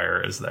Long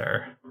Crier is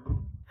there.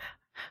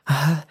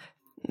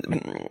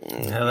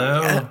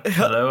 Hello,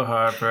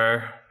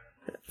 Harper.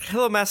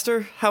 Hello,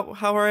 Master.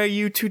 How are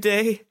you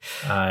today?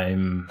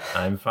 I'm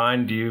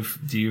fine. Do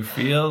you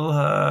feel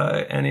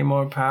any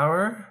more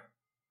power?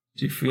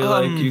 Do you feel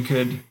like you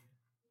could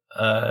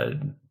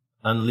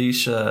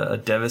unleash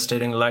a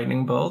devastating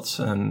lightning bolt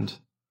and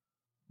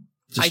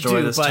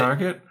destroy this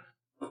target?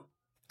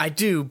 I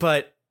do,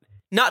 but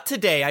not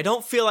today. I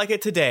don't feel like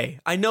it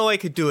today. I know I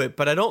could do it,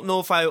 but I don't know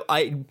if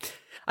I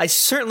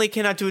certainly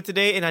cannot do it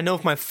today, and I know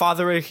if my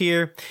father were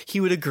here,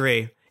 he would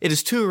agree. It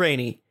is too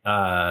rainy.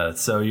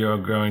 So you're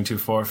going to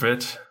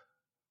forfeit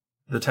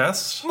the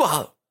test?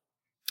 Well,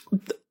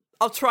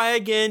 I'll try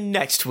again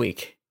next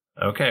week.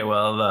 Okay,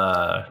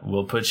 well,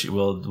 we'll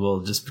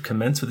just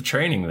commence with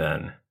training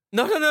then.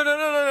 No.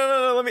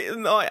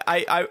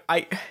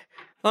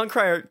 Long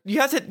Crier,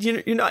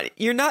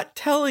 you're not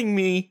telling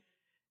me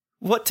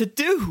what to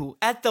do.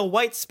 At the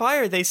White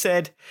Spire, they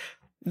said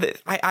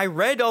that I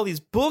read all these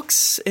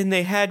books and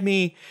they had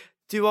me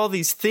do all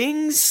these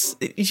things.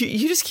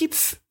 You just keep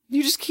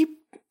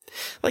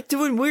like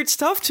doing weird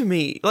stuff to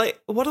me.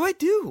 Like, what do I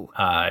do?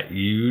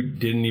 You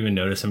didn't even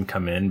notice him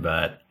come in,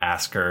 but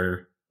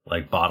Asker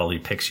like bodily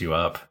picks you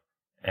up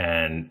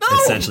and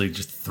essentially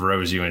just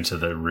throws you into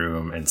the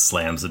room and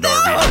slams the door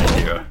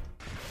behind you.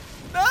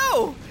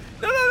 No.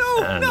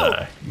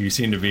 And you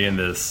seem to be in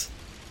this.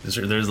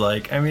 There's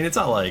like, I mean, it's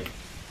not like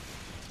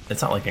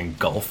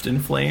engulfed in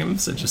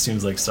flames. It just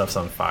seems like stuff's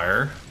on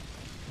fire.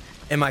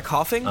 Am I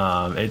coughing?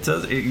 It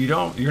does.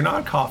 You're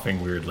not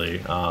coughing weirdly.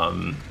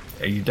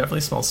 You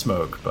definitely smell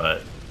smoke,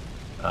 but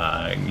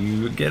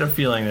You get a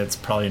feeling that's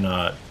probably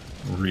not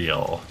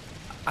real.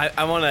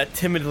 I want to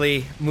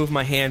timidly move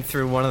my hand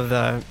through one of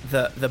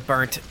the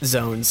burnt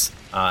zones.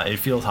 It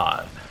feels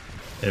hot.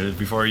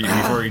 Before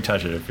you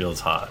touch it, it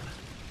feels hot.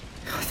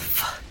 What the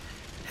fuck?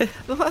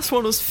 The last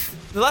one was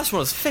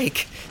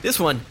fake. This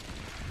one,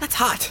 that's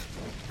hot.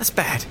 That's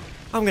bad.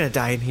 I'm gonna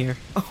die in here.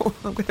 Oh,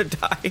 I'm gonna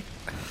die.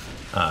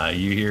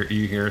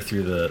 You hear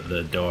through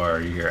the door.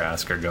 You hear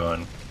Asker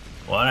going,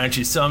 "Why don't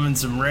you summon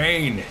some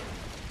rain?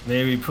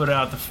 Maybe put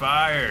out the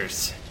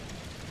fires."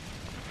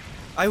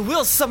 I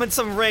will summon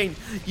some rain,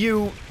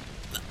 you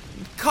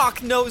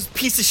cock-nosed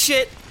piece of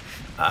shit.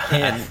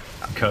 And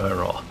go ahead,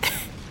 roll.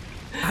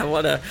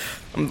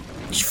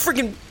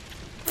 Freaking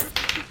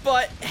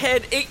butt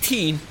head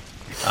 18.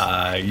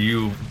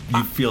 You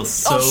feel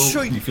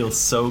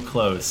so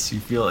close.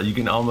 You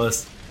can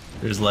almost.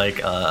 There's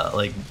like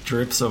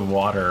drips of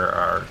water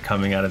are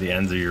coming out of the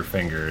ends of your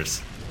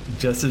fingers.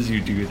 Just as you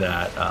do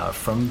that,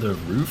 from the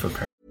roof,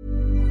 apparently.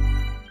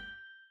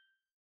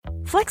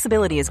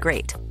 Flexibility is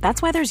great.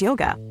 That's why there's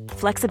yoga.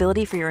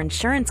 Flexibility for your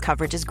insurance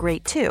coverage is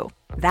great too.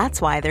 That's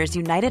why there's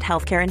United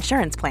Healthcare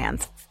Insurance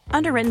Plans.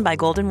 Underwritten by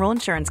Golden Rule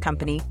Insurance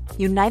Company,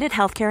 United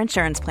Healthcare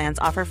Insurance Plans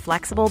offer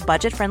flexible,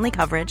 budget-friendly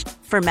coverage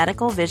for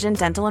medical, vision,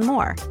 dental, and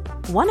more.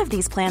 One of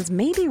these plans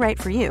may be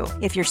right for you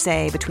if you're,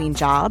 say, between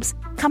jobs,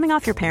 coming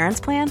off your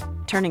parents' plan,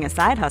 turning a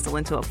side hustle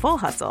into a full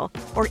hustle,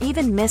 or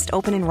even missed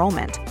open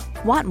enrollment.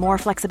 Want more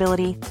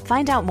flexibility?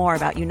 Find out more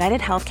about United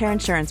Healthcare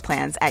Insurance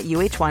Plans at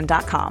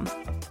uh1.com.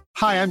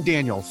 Hi, I'm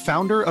Daniel,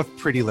 founder of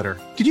Pretty Litter.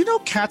 Did you know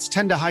cats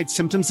tend to hide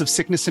symptoms of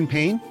sickness and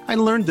pain? I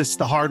learned this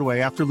the hard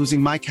way after losing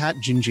my cat,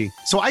 Gingy.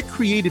 So I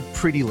created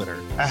Pretty Litter,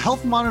 a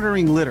health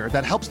monitoring litter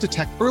that helps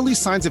detect early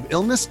signs of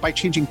illness by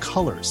changing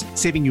colors,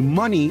 saving you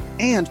money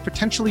and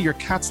potentially your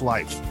cat's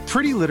life.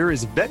 Pretty Litter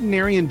is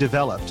veterinarian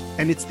developed,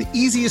 and it's the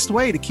easiest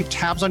way to keep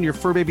tabs on your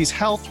fur baby's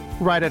health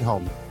right at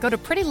home. Go to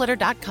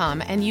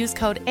prettylitter.com and use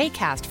code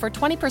ACAST for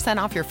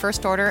 20% off your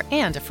first order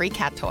and a free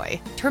cat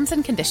toy. Terms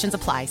and conditions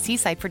apply. See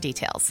site for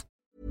details.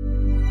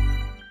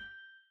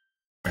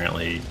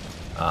 Apparently,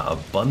 a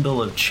bundle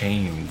of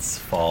chains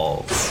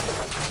falls.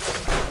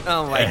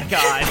 Oh my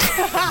god!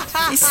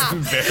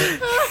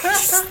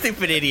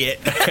 Stupid idiot!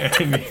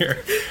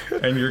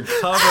 and you're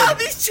covered. Oh,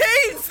 these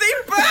chains, they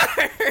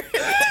burn!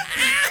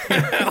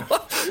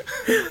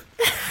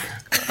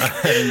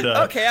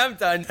 Okay, I'm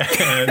done.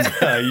 And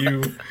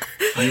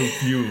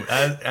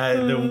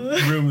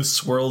the room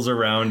swirls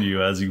around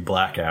you as you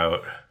black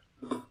out.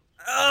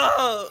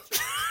 Oh.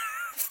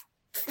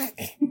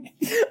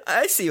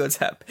 I see what's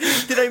happening.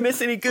 Did I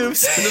miss any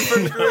goofs in the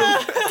first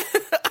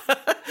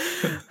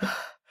room?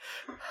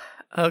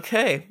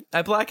 Okay,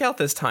 I black out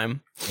this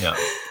time. Yeah.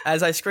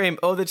 As I scream,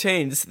 "Oh, the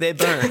chains, they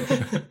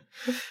burn."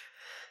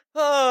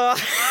 Oh.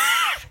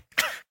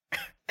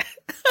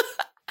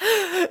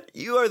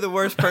 You are the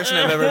worst person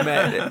I've ever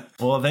met.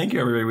 Well, thank you,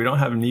 everybody. We don't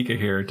have Nika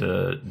here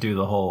to do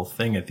the whole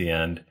thing at the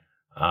end.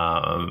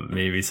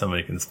 Maybe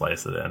somebody can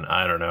splice it in.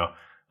 I don't know.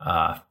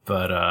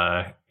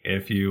 But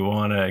if you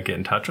want to get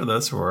in touch with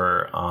us,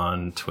 we're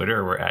on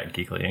Twitter. We're at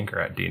Geekly Inc. or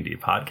at D&D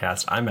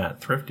Podcast. I'm at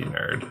Thrifty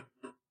Nerd.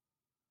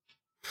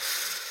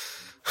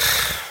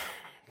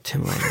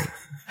 Tim Lane.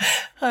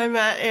 I'm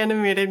at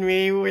Animated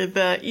Me with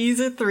Ease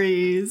of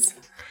Threes.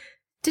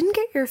 Didn't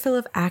get your fill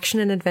of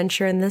action and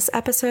adventure in this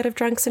episode of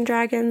Drunks and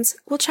Dragons?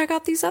 Well, check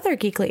out these other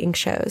Geekly Inc.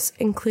 shows,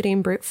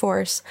 including Brute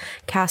Force,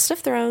 Cast of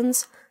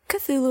Thrones,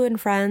 Cthulhu and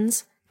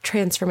Friends,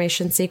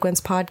 Transformation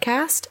Sequence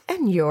Podcast,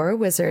 and Your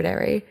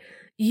Wizardary.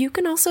 You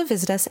can also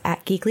visit us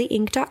at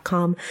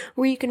geeklyinc.com,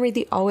 where you can read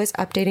the always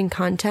updating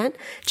content,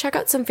 check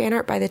out some fan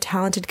art by the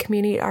talented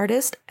community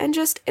artist, and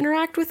just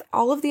interact with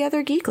all of the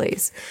other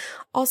Geeklies.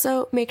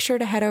 Also, make sure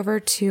to head over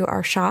to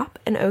our shop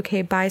and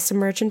buy some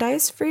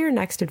merchandise for your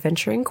next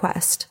adventuring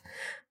quest.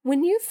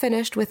 When you've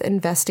finished with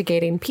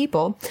investigating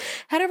people,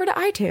 head over to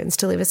iTunes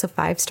to leave us a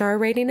 5-star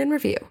rating and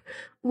review.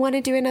 Want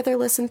to do another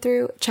listen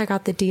through? Check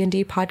out the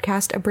D&D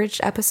Podcast Abridged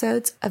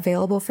episodes,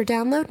 available for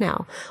download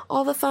now.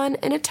 All the fun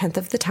in 1/10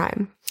 of the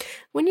time.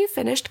 When you've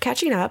finished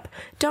catching up,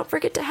 don't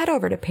forget to head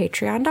over to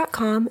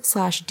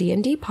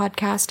patreon.com/D&D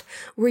Podcast,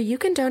 where you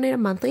can donate a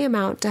monthly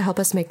amount to help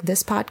us make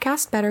this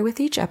podcast better with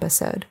each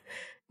episode.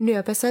 New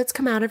episodes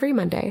come out every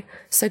Monday,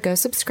 so go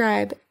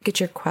subscribe, get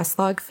your quest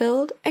log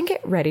filled, and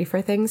get ready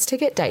for things to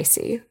get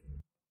dicey.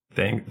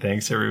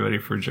 Thanks everybody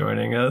for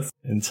joining us.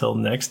 Until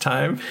next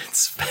time,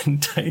 it's been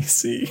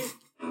dicey.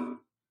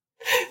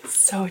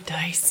 So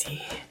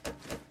dicey.